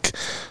I think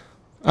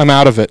I'm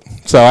out of it.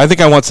 So I think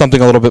I want something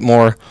a little bit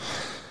more.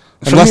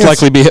 And less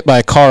likely to be hit by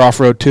a car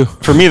off-road, too.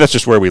 For me, that's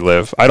just where we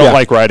live. I don't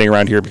like riding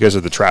around here because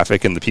of the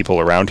traffic and the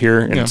people around here.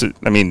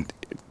 And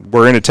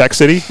we're in a tech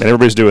city, and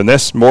everybody's doing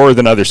this more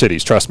than other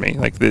cities, trust me.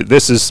 Like,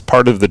 this is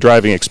part of the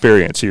driving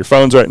experience. So your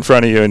phone's right in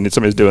front of you, and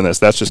somebody's doing this.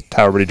 That's just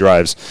how everybody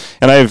drives.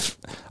 And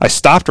I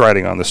stopped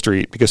riding on the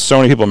street because so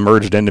many people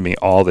merged into me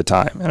all the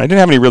time. And I didn't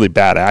have any really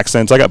bad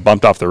accidents. I got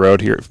bumped off the road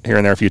here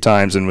and there a few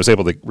times and was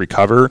able to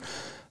recover.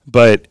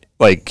 But,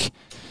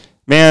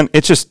 man,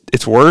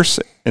 it's worse.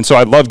 And so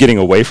I love getting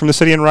away from the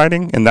city and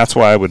riding, and that's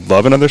why I would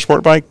love another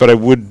sport bike. But I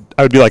would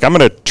be like, I'm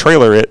going to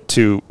trailer it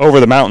to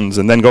over the mountains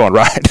and then go and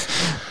ride.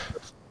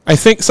 I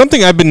think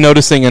something I've been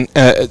noticing, and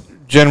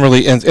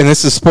generally, and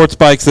this is sports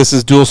bikes, this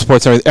is dual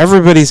sports.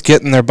 Everybody's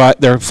getting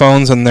their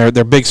phones and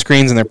their big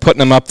screens, and they're putting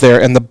them up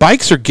there. And the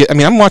bikes are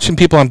I'm watching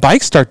people on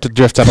bikes start to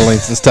drift out of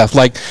lanes and stuff.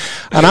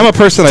 And I'm a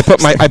person. I've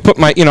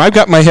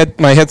got my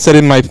headset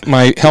in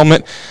my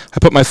helmet. I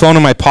put my phone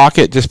in my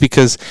pocket just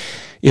because.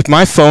 If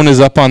my phone is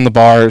up on the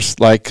bars,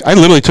 I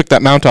literally took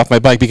that mount off my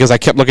bike because I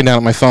kept looking down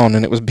at my phone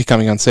and it was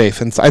becoming unsafe.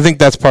 And so I think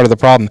that's part of the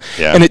problem.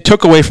 Yeah. And it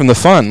took away from the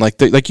fun.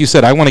 Like you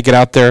said, I want to get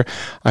out there.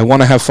 I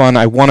want to have fun.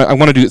 I want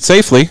to do it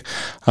safely.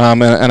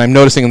 And I'm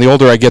noticing the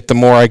older I get, the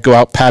more I go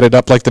out padded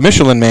up like the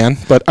Michelin Man.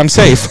 But I'm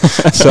safe.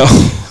 So,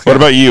 what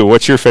about you?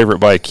 What's your favorite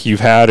bike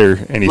you've had or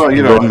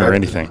anything ridden or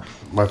anything?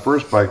 My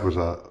first bike was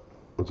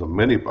a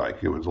mini bike.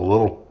 It was a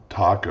little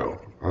Taco,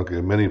 a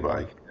mini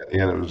bike,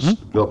 and it was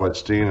built by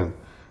Steen and.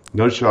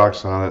 No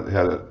shocks on it. It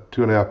had a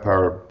 2.5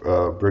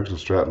 power Briggs &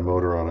 Stratton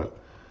motor on it.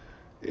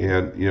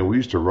 And, we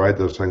used to ride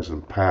those things in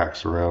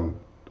packs around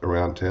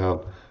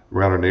town,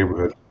 around our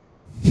neighborhood.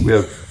 We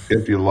have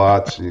empty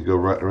lots, and you go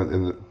right,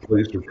 and the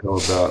police would come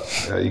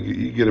about,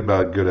 you get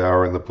about a good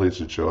hour, and the police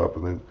would show up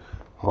and then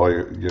haul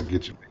you,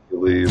 get you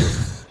leave.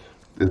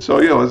 And so,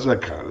 it's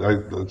that kind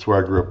of, that's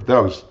where I grew up.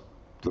 That was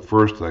the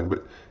first thing.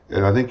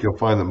 And I think you'll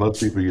find that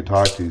most people you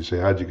talk to, you say,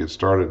 how'd you get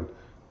started?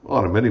 Well,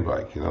 on a mini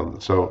bike,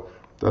 So,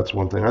 that's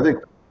one thing. I think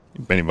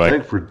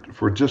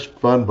for just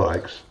fun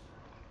bikes,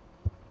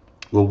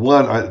 well,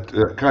 one, I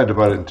kind of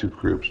divide it in two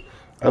groups.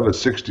 I have a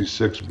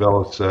 66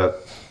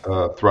 Velocette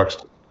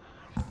Thruxton.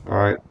 All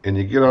right. And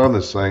you get on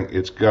this thing,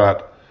 it's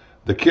got,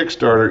 the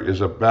Kickstarter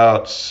is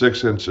about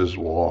 6 inches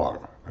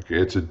long. Okay.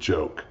 It's a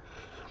joke.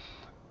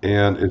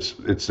 And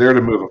it's there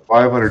to move a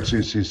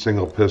 500cc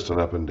single piston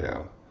up and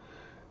down.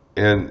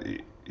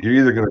 And you're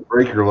either going to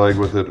break your leg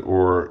with it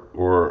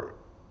or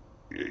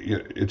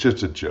it's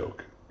just a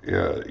joke.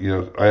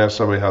 Yeah, I ask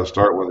somebody how to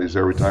start one of these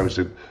every time. He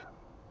said,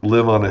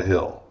 "Live on a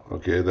hill."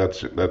 Okay, that's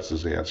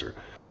his answer.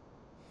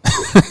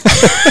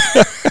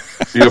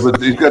 Yeah,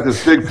 but he's got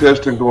this big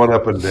piston going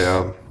up and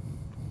down.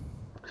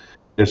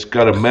 It's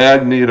got a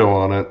magneto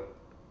on it.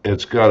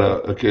 It's got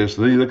okay,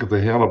 so then you look at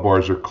the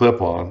handlebars, they're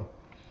clip on.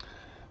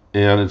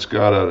 And it's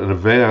got an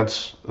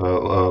advance,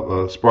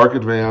 a spark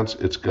advance.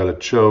 It's got a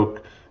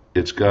choke.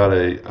 It's got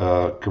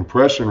a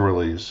compression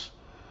release,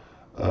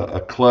 a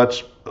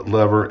clutch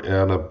lever,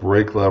 and a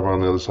brake lever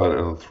on the other side,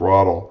 and a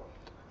throttle.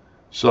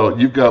 So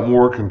you've got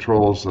more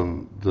controls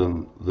than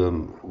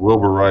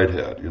Wilbur Wright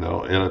had,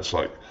 And it's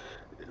like,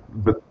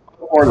 but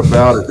the part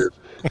about it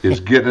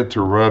is getting it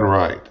to run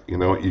right.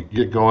 You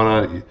get going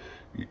on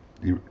it,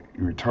 you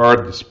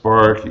retard the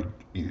spark,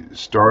 you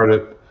start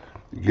it,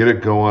 you get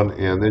it going,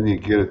 and then you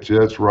get it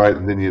just right,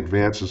 and then you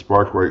advance the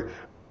spark rate.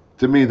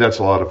 To me, that's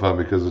a lot of fun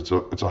because it's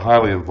a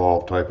highly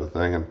involved type of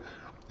thing, and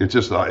it's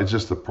just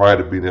the pride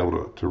of being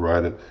able to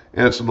ride it.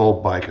 And it's an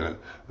old bike, and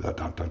the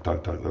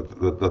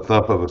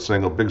thump of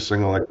a big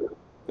single like that.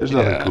 There's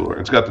nothing cooler.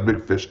 It's got the big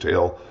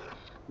fishtail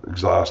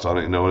exhaust on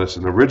it, and it's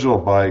an original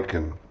bike,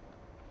 and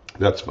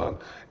that's fun.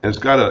 And it's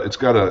got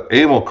a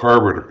Amel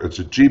carburetor. It's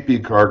a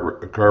GP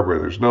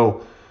carburetor. There's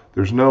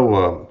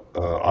no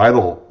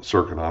idle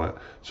circuit on it,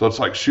 so it's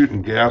like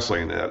shooting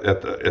gasoline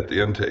at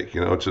the intake.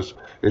 It's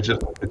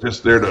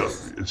just there to.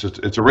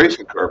 It's a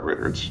racing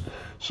carburetor.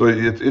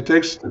 It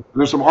takes.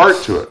 There's some heart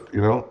to it.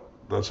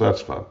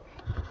 That's fun.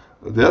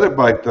 The other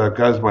bike that I've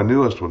got is my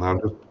newest one.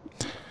 I'm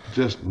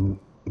just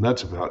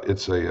nuts about.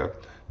 It's a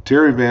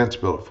Terry Vance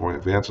built it for me,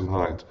 Vance and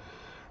Hines.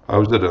 I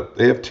was at a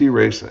AFT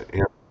race,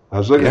 and I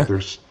was looking at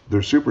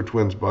their Super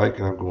Twins bike,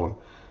 and I'm going,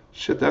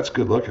 shit, that's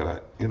good looking. I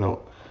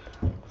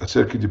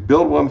said, could you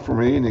build one for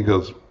me? And he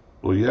goes,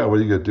 well, yeah, what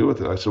are you going to do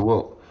with it? I said,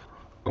 well,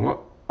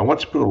 I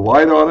want you to put a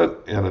light on it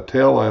and a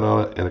tail light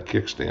on it and a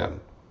kickstand.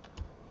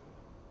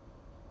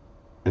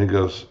 And he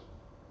goes,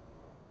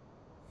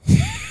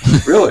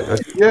 really? I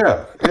said,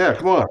 yeah,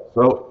 come on.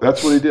 So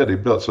that's what he did. He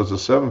built, so it's a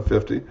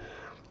 750.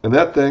 And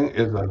that thing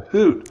is a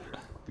hoot.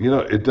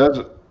 It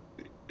doesn't,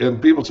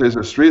 and people say, is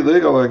it street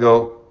legal? And I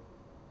go,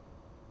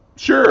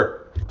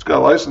 sure. It's got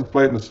a license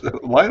plate and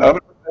a light on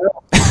it.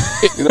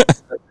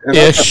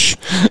 Ish.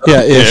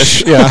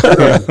 Ish. Yeah.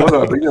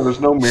 No, but there's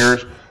no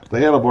mirrors. The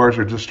handlebars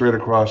are just straight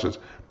across.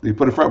 You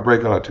put a front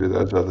brake on it too.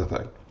 That's the other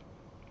thing.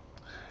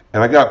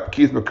 And I got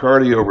Keith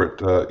McCarty over at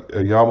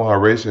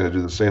Yamaha Racing to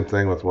do the same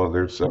thing with one of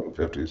their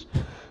 750s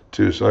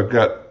too. So I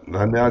got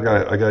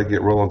to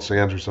get Roland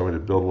Sands or somebody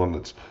to build one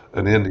that's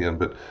an Indian.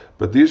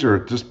 But these are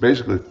just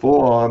basically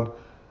full on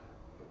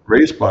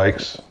race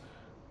bikes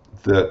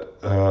that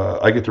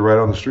I get to ride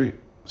on the street.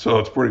 So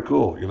it's pretty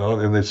cool,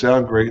 and they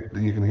sound great.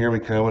 You can hear me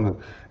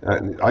coming,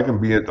 and I can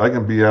be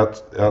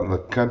out in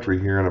the country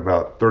here in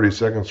about 30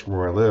 seconds from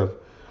where I live,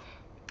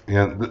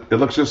 and it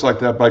looks just like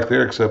that bike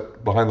there,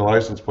 except behind the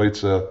license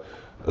plates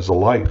is a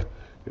light,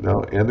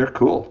 and they're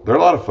cool. They're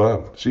a lot of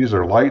fun.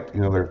 They're light,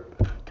 they're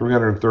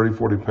 330,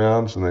 40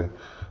 pounds, and they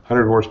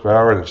 100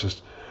 horsepower, and it's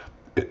just,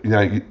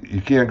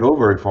 you can't go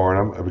very far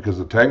in them because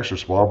the tanks are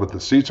small, but the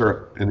seats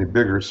aren't any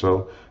bigger,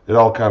 so it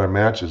all kind of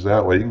matches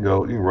that way. You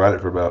can ride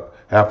it for about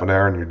half an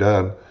hour and you're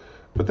done.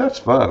 But that's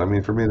fun. I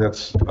mean, for me,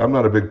 I'm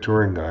not a big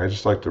touring guy. I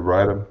just like to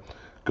ride them,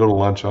 go to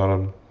lunch on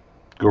them,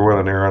 go run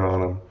an errand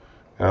on them.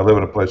 And I live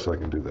in a place that I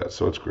can do that,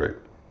 so it's great.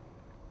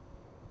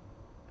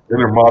 And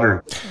they're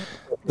modern.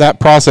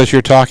 That process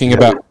you're talking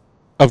about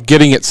of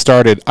getting it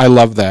started, I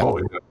love that. Oh,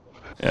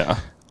 Yeah.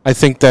 I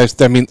think that's,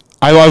 I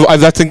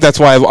think that's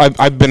why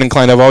I've been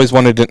inclined. I've always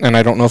wanted it, and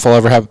I don't know if I'll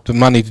ever have the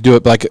money to do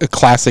it, but like a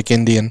classic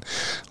Indian.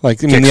 The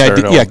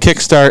idea,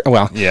 kickstart.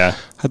 Well, yeah,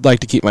 I'd like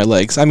to keep my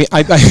legs. I mean,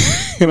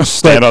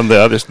 stand on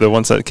the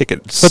ones that kick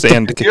it,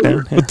 stand to kick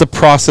down. But the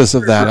process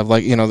of that, of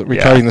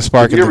retarding the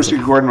spark. Did you ever see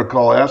Gordon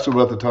McCall? I asked him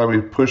about the time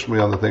he pushed me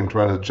on the thing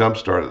trying to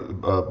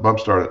bump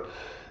start it.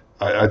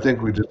 I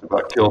think we just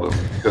about killed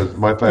him because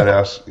my fat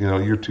ass,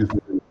 you're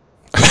 230.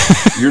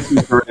 You're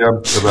 230, I'm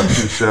about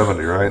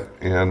 270, right?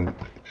 And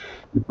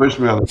he pushed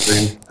me on the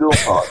thing, still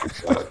talking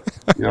about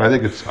it. I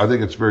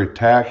think it's very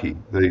tacky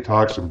that he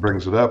talks and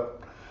brings it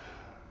up,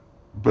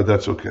 but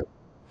that's okay.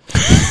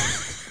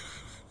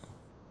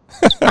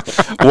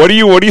 What do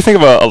you think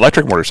about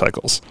electric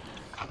motorcycles?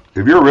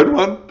 Have you ever ridden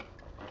one?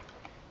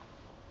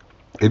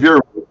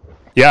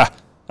 Yeah,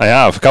 I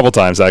have a couple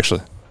times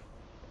actually.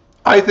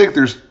 I think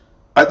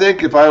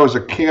if I was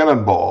a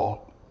cannonball,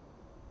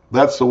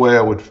 that's the way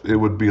it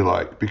would be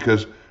like,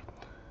 because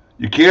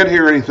you can't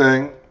hear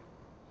anything.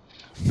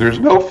 There's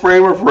no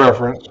frame of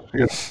reference.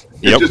 It's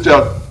just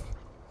out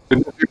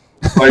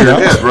by your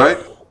head, right?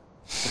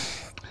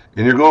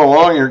 And you're going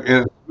along,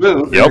 and it's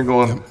smooth, and you're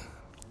going,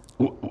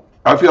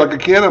 I feel like a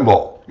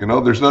cannonball.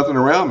 There's nothing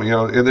around me.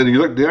 And then you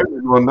look down,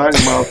 you're going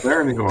 90 miles there,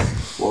 and you're going,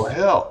 well,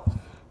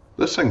 hell,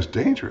 this thing's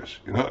dangerous.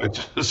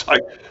 It's just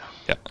like,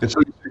 and so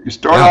you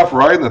start off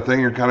riding the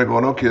thing, you're kind of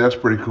going, okay, that's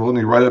pretty cool. And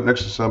you ride up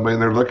next to somebody,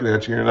 and they're looking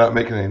at you, and you're not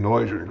making any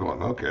noise, and you're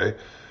going, okay.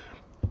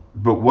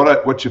 But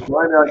what you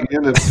find out you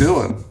end up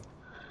doing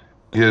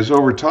is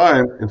over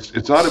time,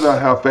 it's not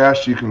about how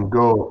fast you can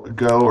go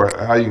or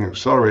how you can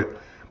accelerate.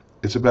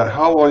 It's about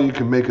how long you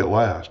can make it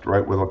last,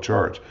 right, with a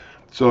charge.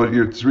 So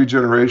your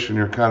regeneration,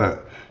 you're kind of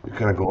you're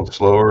kind of going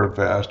slower and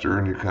faster,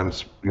 and you're kind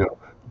of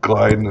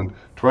gliding and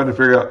trying to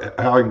figure out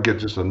how I can get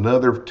just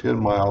another 10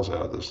 miles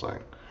out of this thing,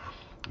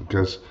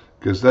 because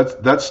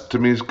that's to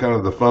me is kind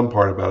of the fun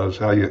part about it, is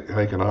how you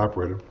can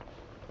operate it.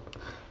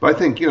 But I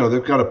think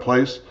they've got a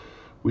place.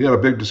 We had a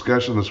big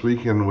discussion this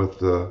weekend with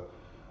the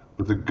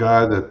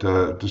guy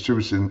that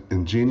distributes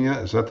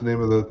Ingenia. Is that the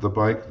name of the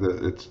bike?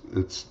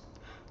 It's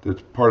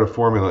part of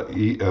Formula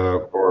E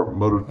or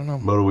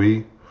Moto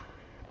E.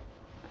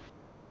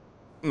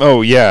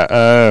 Oh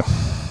yeah,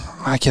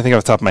 I can't think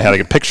off the top of my head. I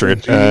can picture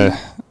it.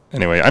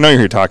 Anyway, I know who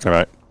you're talking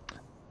about.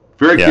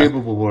 Very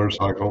capable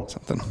motorcycle.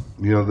 Something.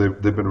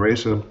 They've been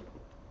racing.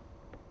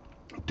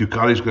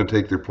 Ducati's going to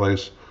take their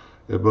place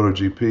at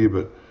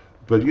MotoGP,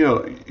 but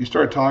you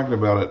start talking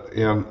about it,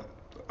 and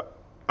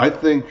I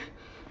think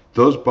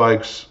those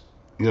bikes.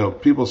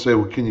 People say,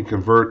 well, can you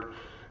convert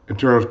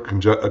internal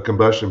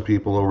combustion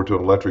people over to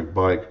an electric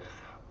bike?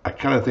 I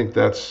kind of think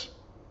that's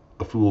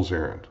a fool's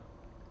errand.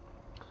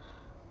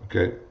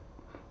 Okay,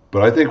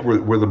 but I think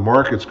where the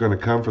market's going to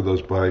come for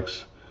those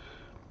bikes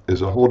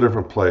is a whole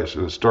different place,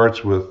 and it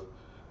starts with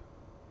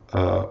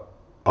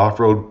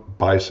off-road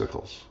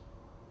bicycles,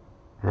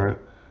 right?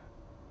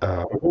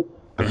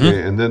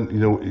 Okay, and then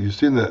you've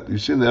seen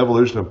the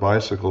evolution of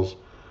bicycles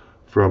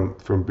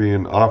from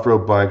being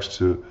off-road bikes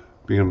to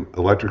being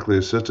electrically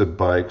assisted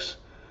bikes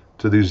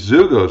to these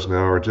Zugos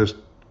now are just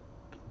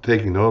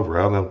taking over.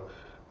 I don't know.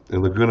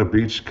 In Laguna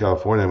Beach,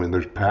 California, I mean,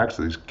 there's packs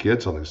of these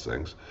kids on these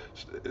things,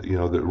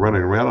 that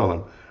running around on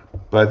them.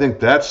 But I think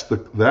that's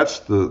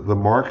the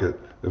market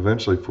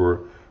eventually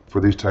for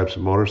these types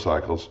of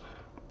motorcycles.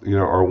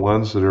 Are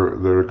ones that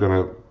are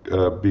going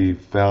to be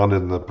found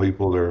in the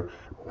people that are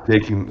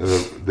taking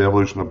the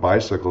evolution of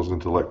bicycles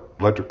into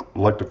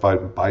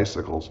electrified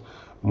bicycles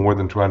more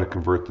than trying to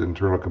convert the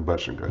internal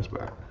combustion guys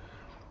back.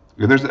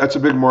 And that's a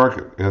big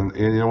market, and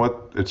you know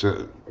what? It's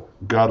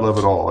God love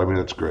it all. I mean,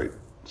 it's great.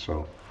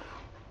 So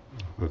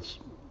that's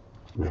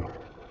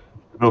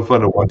no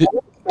fun to watch.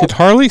 Did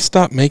Harley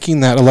stop making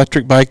that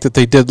electric bike that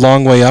they did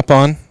Long Way Up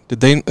on? Are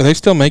they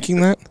still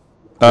making that?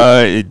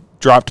 It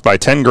dropped by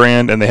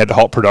 $10,000, and they had to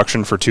halt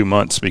production for 2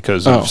 months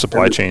because of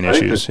supply chain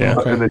issues.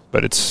 Yeah,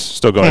 but it's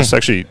still going. It's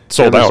actually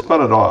sold out. They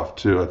spun it off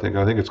too. I think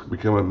it's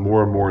becoming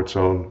more and more its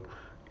own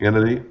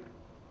entity.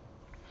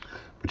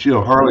 But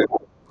Harley.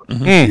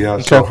 Mm-hmm. Yeah,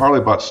 so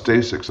Harley bought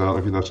Stasics. I don't know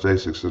if you know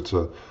Stasics. It's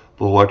a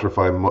little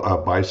electrified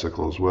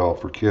bicycle as well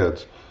for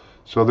kids.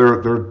 So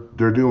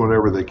they're doing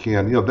whatever they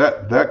can.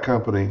 That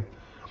company,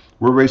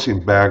 we're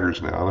racing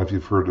baggers now. I don't know if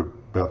you've heard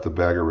about the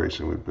bagger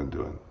racing we've been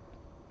doing,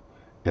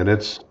 and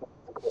that's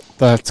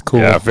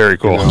cool. Yeah, very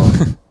cool.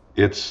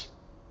 It's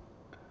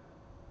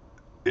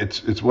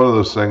one of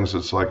those things.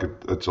 It's like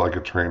a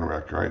train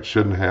wreck, right? It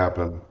shouldn't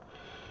happen.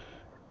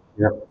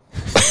 Yep.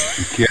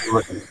 You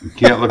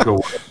can't look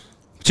away.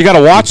 But you got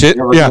to watch it.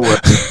 Yeah.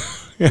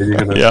 And you're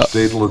going to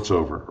stay till it's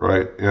over,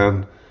 right?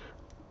 And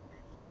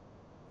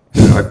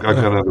I've got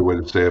another way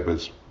to say it, but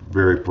it's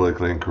very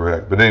politically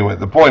incorrect. But anyway,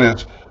 the point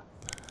is,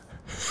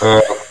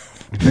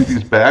 you take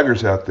these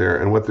baggers out there,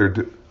 and what they're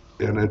doing,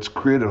 and it's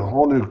created a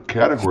whole new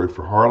category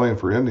for Harley and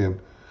for Indian.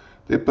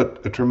 They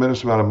put a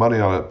tremendous amount of money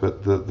on it,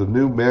 but the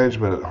new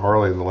management at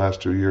Harley in the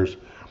last 2 years,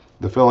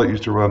 the fellow that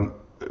used to run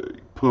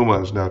Puma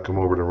has now come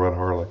over to run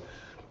Harley,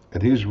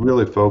 and he's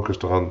really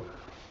focused on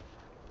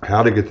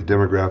how to get the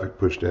demographic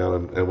pushed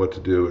down and what to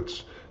do.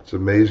 It's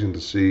amazing to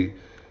see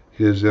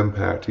his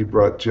impact. He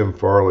brought Jim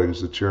Farley,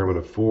 who's the chairman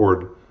of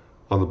Ford,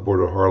 on the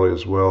board of Harley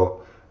as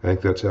well. I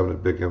think that's having a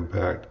big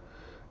impact.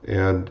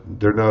 And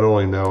they're not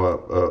only now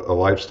a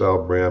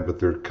lifestyle brand, but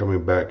they're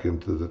coming back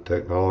into the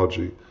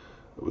technology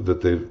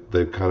that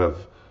they've kind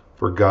of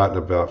forgotten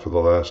about for the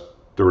last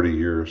 30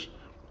 years,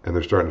 and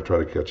they're starting to try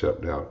to catch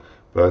up now.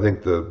 But I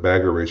think the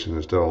bagger racing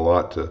has done a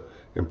lot to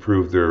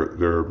improve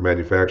their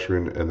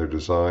manufacturing and their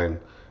design,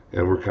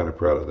 and we're kind of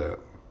proud of that.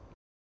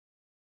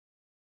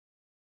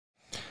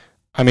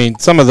 I mean,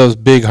 some of those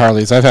big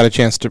Harleys, I've had a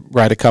chance to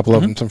ride a couple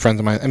of them, some friends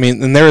of mine. I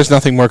mean, and there is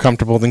nothing more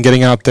comfortable than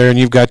getting out there and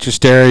you've got your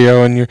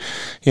stereo and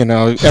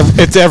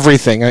it's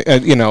everything,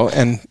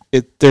 and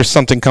there's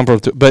something comfortable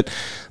to it. But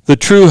the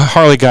true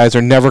Harley guys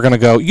are never going to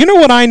go, you know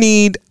what I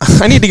need?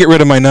 I need to get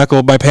rid of my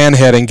knuckle, my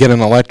panhead, and get an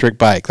electric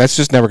bike. That's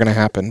just never going to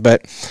happen.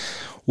 But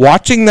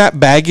watching that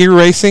baggy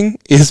racing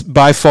is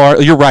by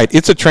far, you're right,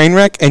 it's a train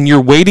wreck, and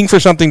you're waiting for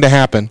something to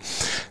happen.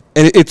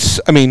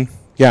 And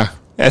yeah.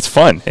 It's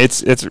fun.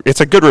 It's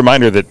a good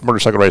reminder that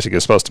motorcycle racing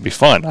is supposed to be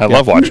fun. I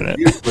love watching it.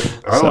 But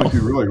I don't know if you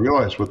really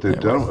realize what they've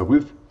done.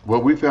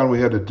 What we found we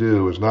had to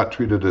do is not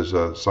treat it as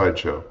a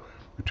sideshow.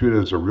 We treat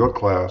it as a real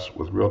class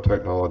with real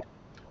technology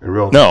and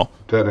real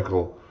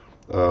technical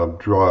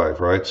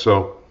drive, right?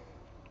 So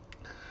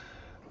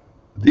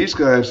these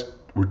guys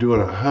were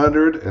doing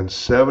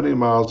 170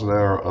 miles an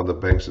hour on the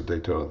banks of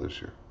Daytona this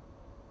year.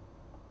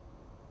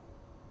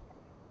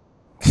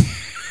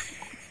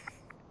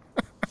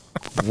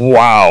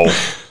 Wow.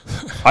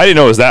 I didn't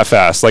know it was that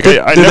fast. Like,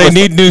 do they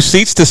need new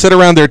seats to sit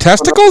around their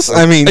testicles?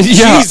 I mean,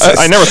 yeah,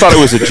 I never thought it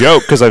was a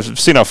joke because I've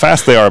seen how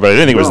fast they are, but I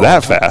didn't think it was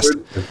that fast.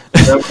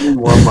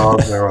 71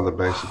 miles an hour on the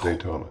banks of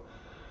Daytona.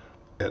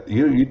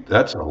 And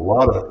that's a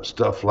lot of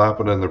stuff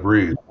flapping in the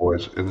breeze,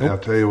 boys. And I'll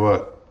tell you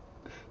what,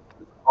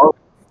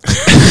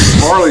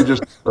 Harley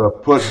just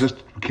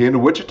came to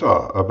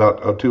Wichita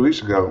about 2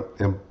 weeks ago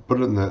and put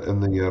it in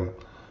the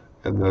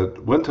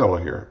wind tunnel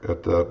here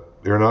at the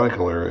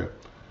aeronautical area.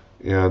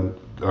 And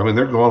I mean,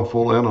 they're going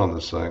full in on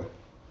this thing.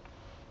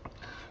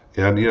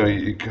 And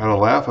you kind of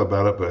laugh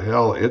about it, but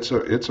hell, it's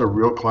a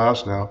real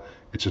class now.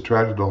 It's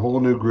attracted a whole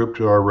new group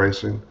to our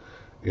racing,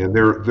 and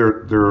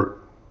they're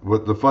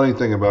what the funny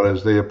thing about it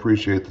is they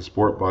appreciate the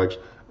sport bikes,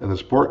 and the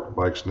sport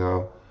bikes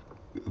now,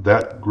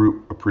 that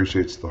group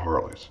appreciates the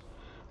Harleys,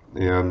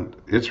 and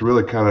it's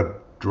really kind of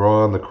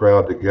drawing the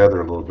crowd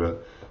together a little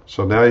bit.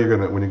 So now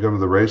when you go to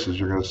the races,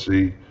 you're gonna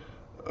see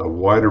a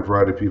wider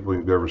variety of people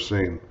you've ever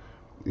seen,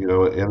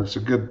 and it's a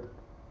good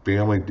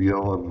family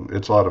deal, and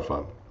it's a lot of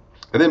fun.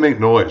 And they make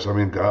noise. I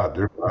mean, God,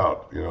 they're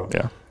loud.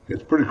 Yeah,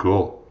 it's pretty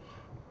cool.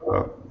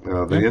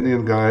 The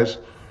Indian guys,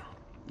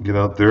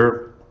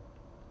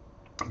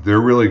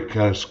 they're really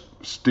kind of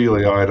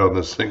steely-eyed on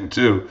this thing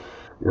too,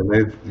 and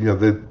they've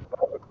a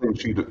clean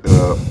sheet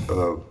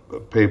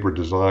of paper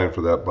design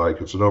for that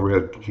bike. It's an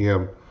overhead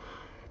cam,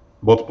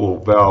 multiple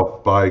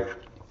valve bike,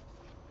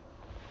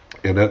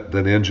 and that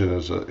engine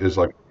is a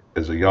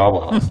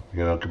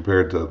Yamaha,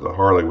 compared to the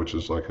Harley, which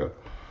is like a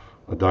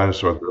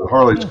dinosaur. The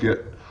Harleys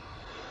get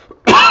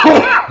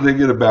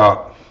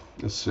about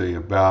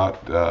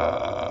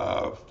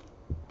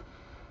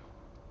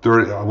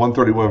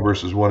 131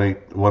 versus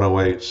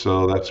 108,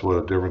 so that's what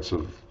a difference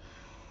of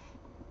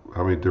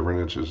how many different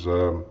inches?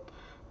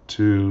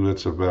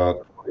 It's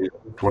about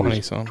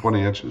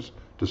 20 inches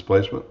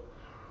displacement.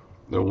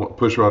 The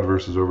push rod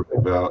versus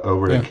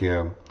overhead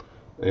cam,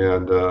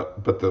 and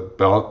but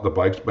the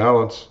bikes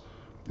balance,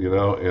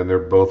 and they're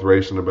both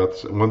racing about the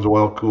same. One's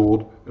oil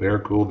cooled and air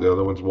cooled, the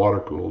other one's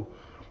water cooled,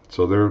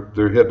 so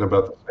they're hitting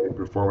about the same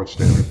performance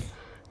standard.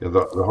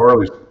 The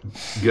Harleys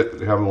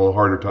having a little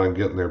harder time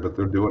getting there, but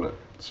they're doing it.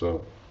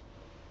 So,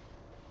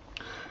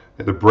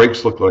 and the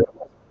brakes look like.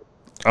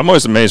 I'm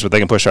always amazed what they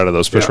can push out of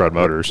those push rod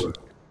motors.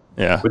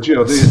 Yeah, but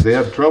they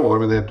had trouble. I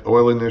mean, they had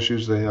oiling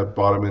issues, they had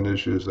bottom end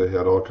issues, they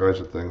had all kinds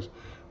of things,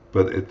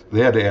 but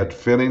they had to add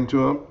finning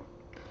to them.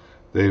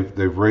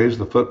 They've raised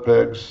the foot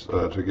pegs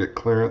to get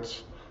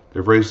clearance.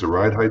 They've raised the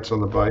ride heights on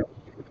the bike,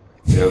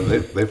 and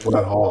they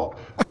flat haul.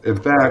 In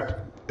fact,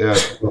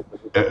 at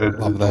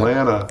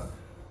Atlanta,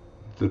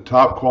 the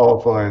top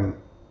qualifying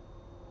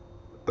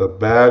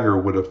bagger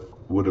would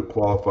have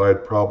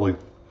qualified probably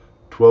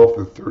 12th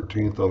or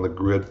 13th on the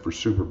grid for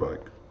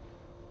Superbike.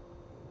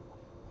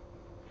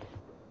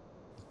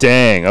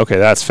 Dang. Okay,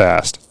 that's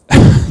fast.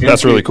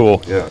 That's really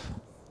cool. Yeah.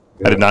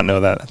 I did not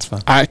know that. That's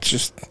fun. I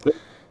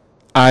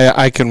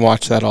can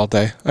watch that all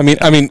day. I mean,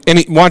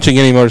 watching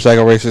any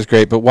motorcycle race is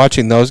great, but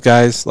watching those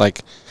guys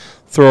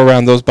throw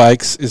around those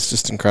bikes is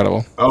just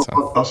incredible. All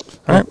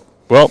right.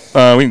 Well,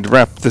 we need to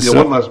wrap this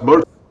up. One last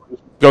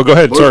Go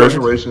ahead.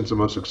 Motorcycle racing is the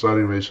most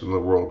exciting race in the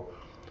world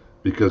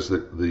because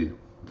the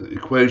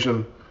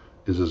equation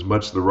is as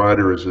much the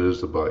rider as it is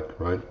the bike,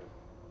 right?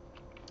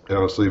 And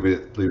I'll just leave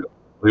it at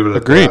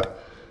Agreed. that.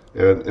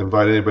 And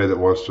invite anybody that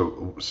wants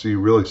to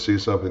see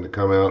something to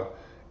come out,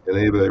 and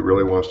anybody that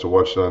really wants to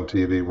watch it on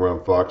TV. We're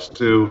on Fox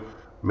 2,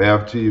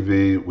 MAV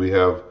TV. We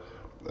have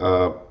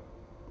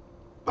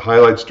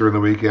highlights during the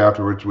week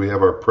afterwards. We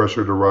have our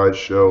Pressure to Ride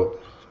show.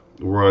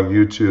 We're on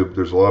YouTube.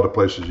 There's a lot of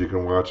places you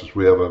can watch us.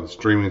 We have a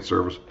streaming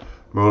service,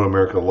 Moto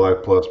America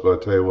Live Plus. But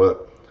I tell you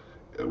what,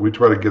 we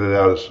try to get it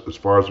out as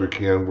far as we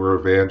can. We're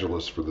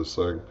evangelists for this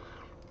thing,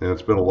 and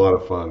it's been a lot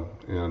of fun.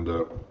 And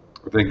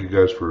thank you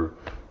guys for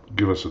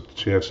giving us a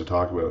chance to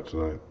talk about it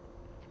tonight.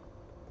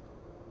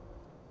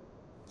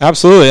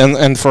 Absolutely,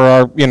 and for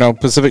our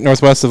Pacific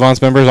Northwest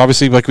Advance members,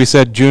 obviously, like we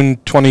said, June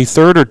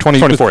 23rd or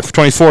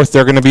 24th,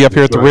 they're going to be up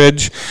here at the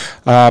Ridge.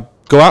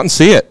 Go out and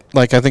see it.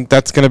 I think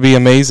that's going to be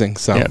amazing.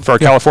 So, for our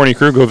California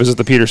crew, go visit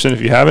the Peterson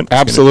if you haven't.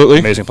 Absolutely,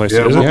 amazing place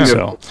to visit.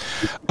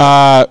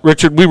 So,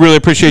 Richard, we really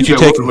appreciate you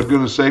taking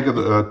Laguna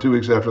Seca 2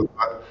 weeks after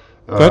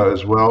that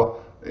as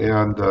well.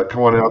 And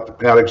come on out. The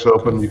paddock's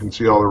open. You can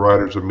see all the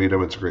riders and meet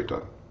them. It's a great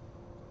time.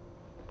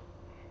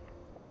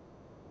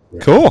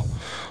 Cool.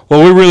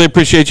 Well, we really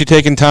appreciate you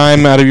taking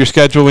time out of your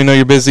schedule. We know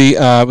you're busy.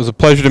 It was a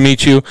pleasure to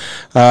meet you.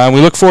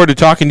 We look forward to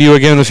talking to you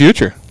again in the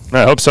future.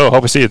 I hope so.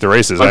 Hope to see you at the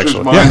races,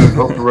 actually.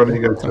 Hope to run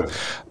you guys soon.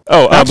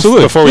 Oh,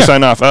 absolutely. Before we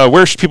sign off,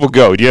 where should people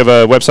go? Do you have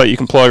a website you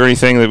can plug or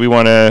anything that we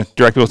want to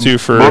direct people to?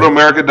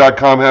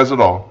 MotoAmerica.com has it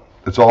all.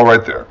 It's all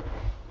right there.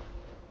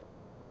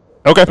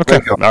 Okay.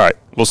 All right.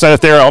 We'll send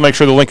it there. I'll make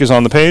sure the link is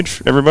on the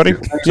page, everybody.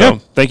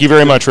 Thank you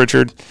very much,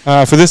 Richard.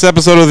 For this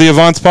episode of the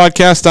Advance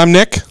Podcast, I'm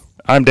Nick.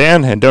 I'm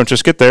Dan, and don't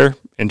just get there.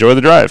 Enjoy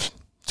the drive.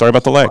 Sorry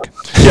about the leg.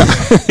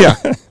 Yeah.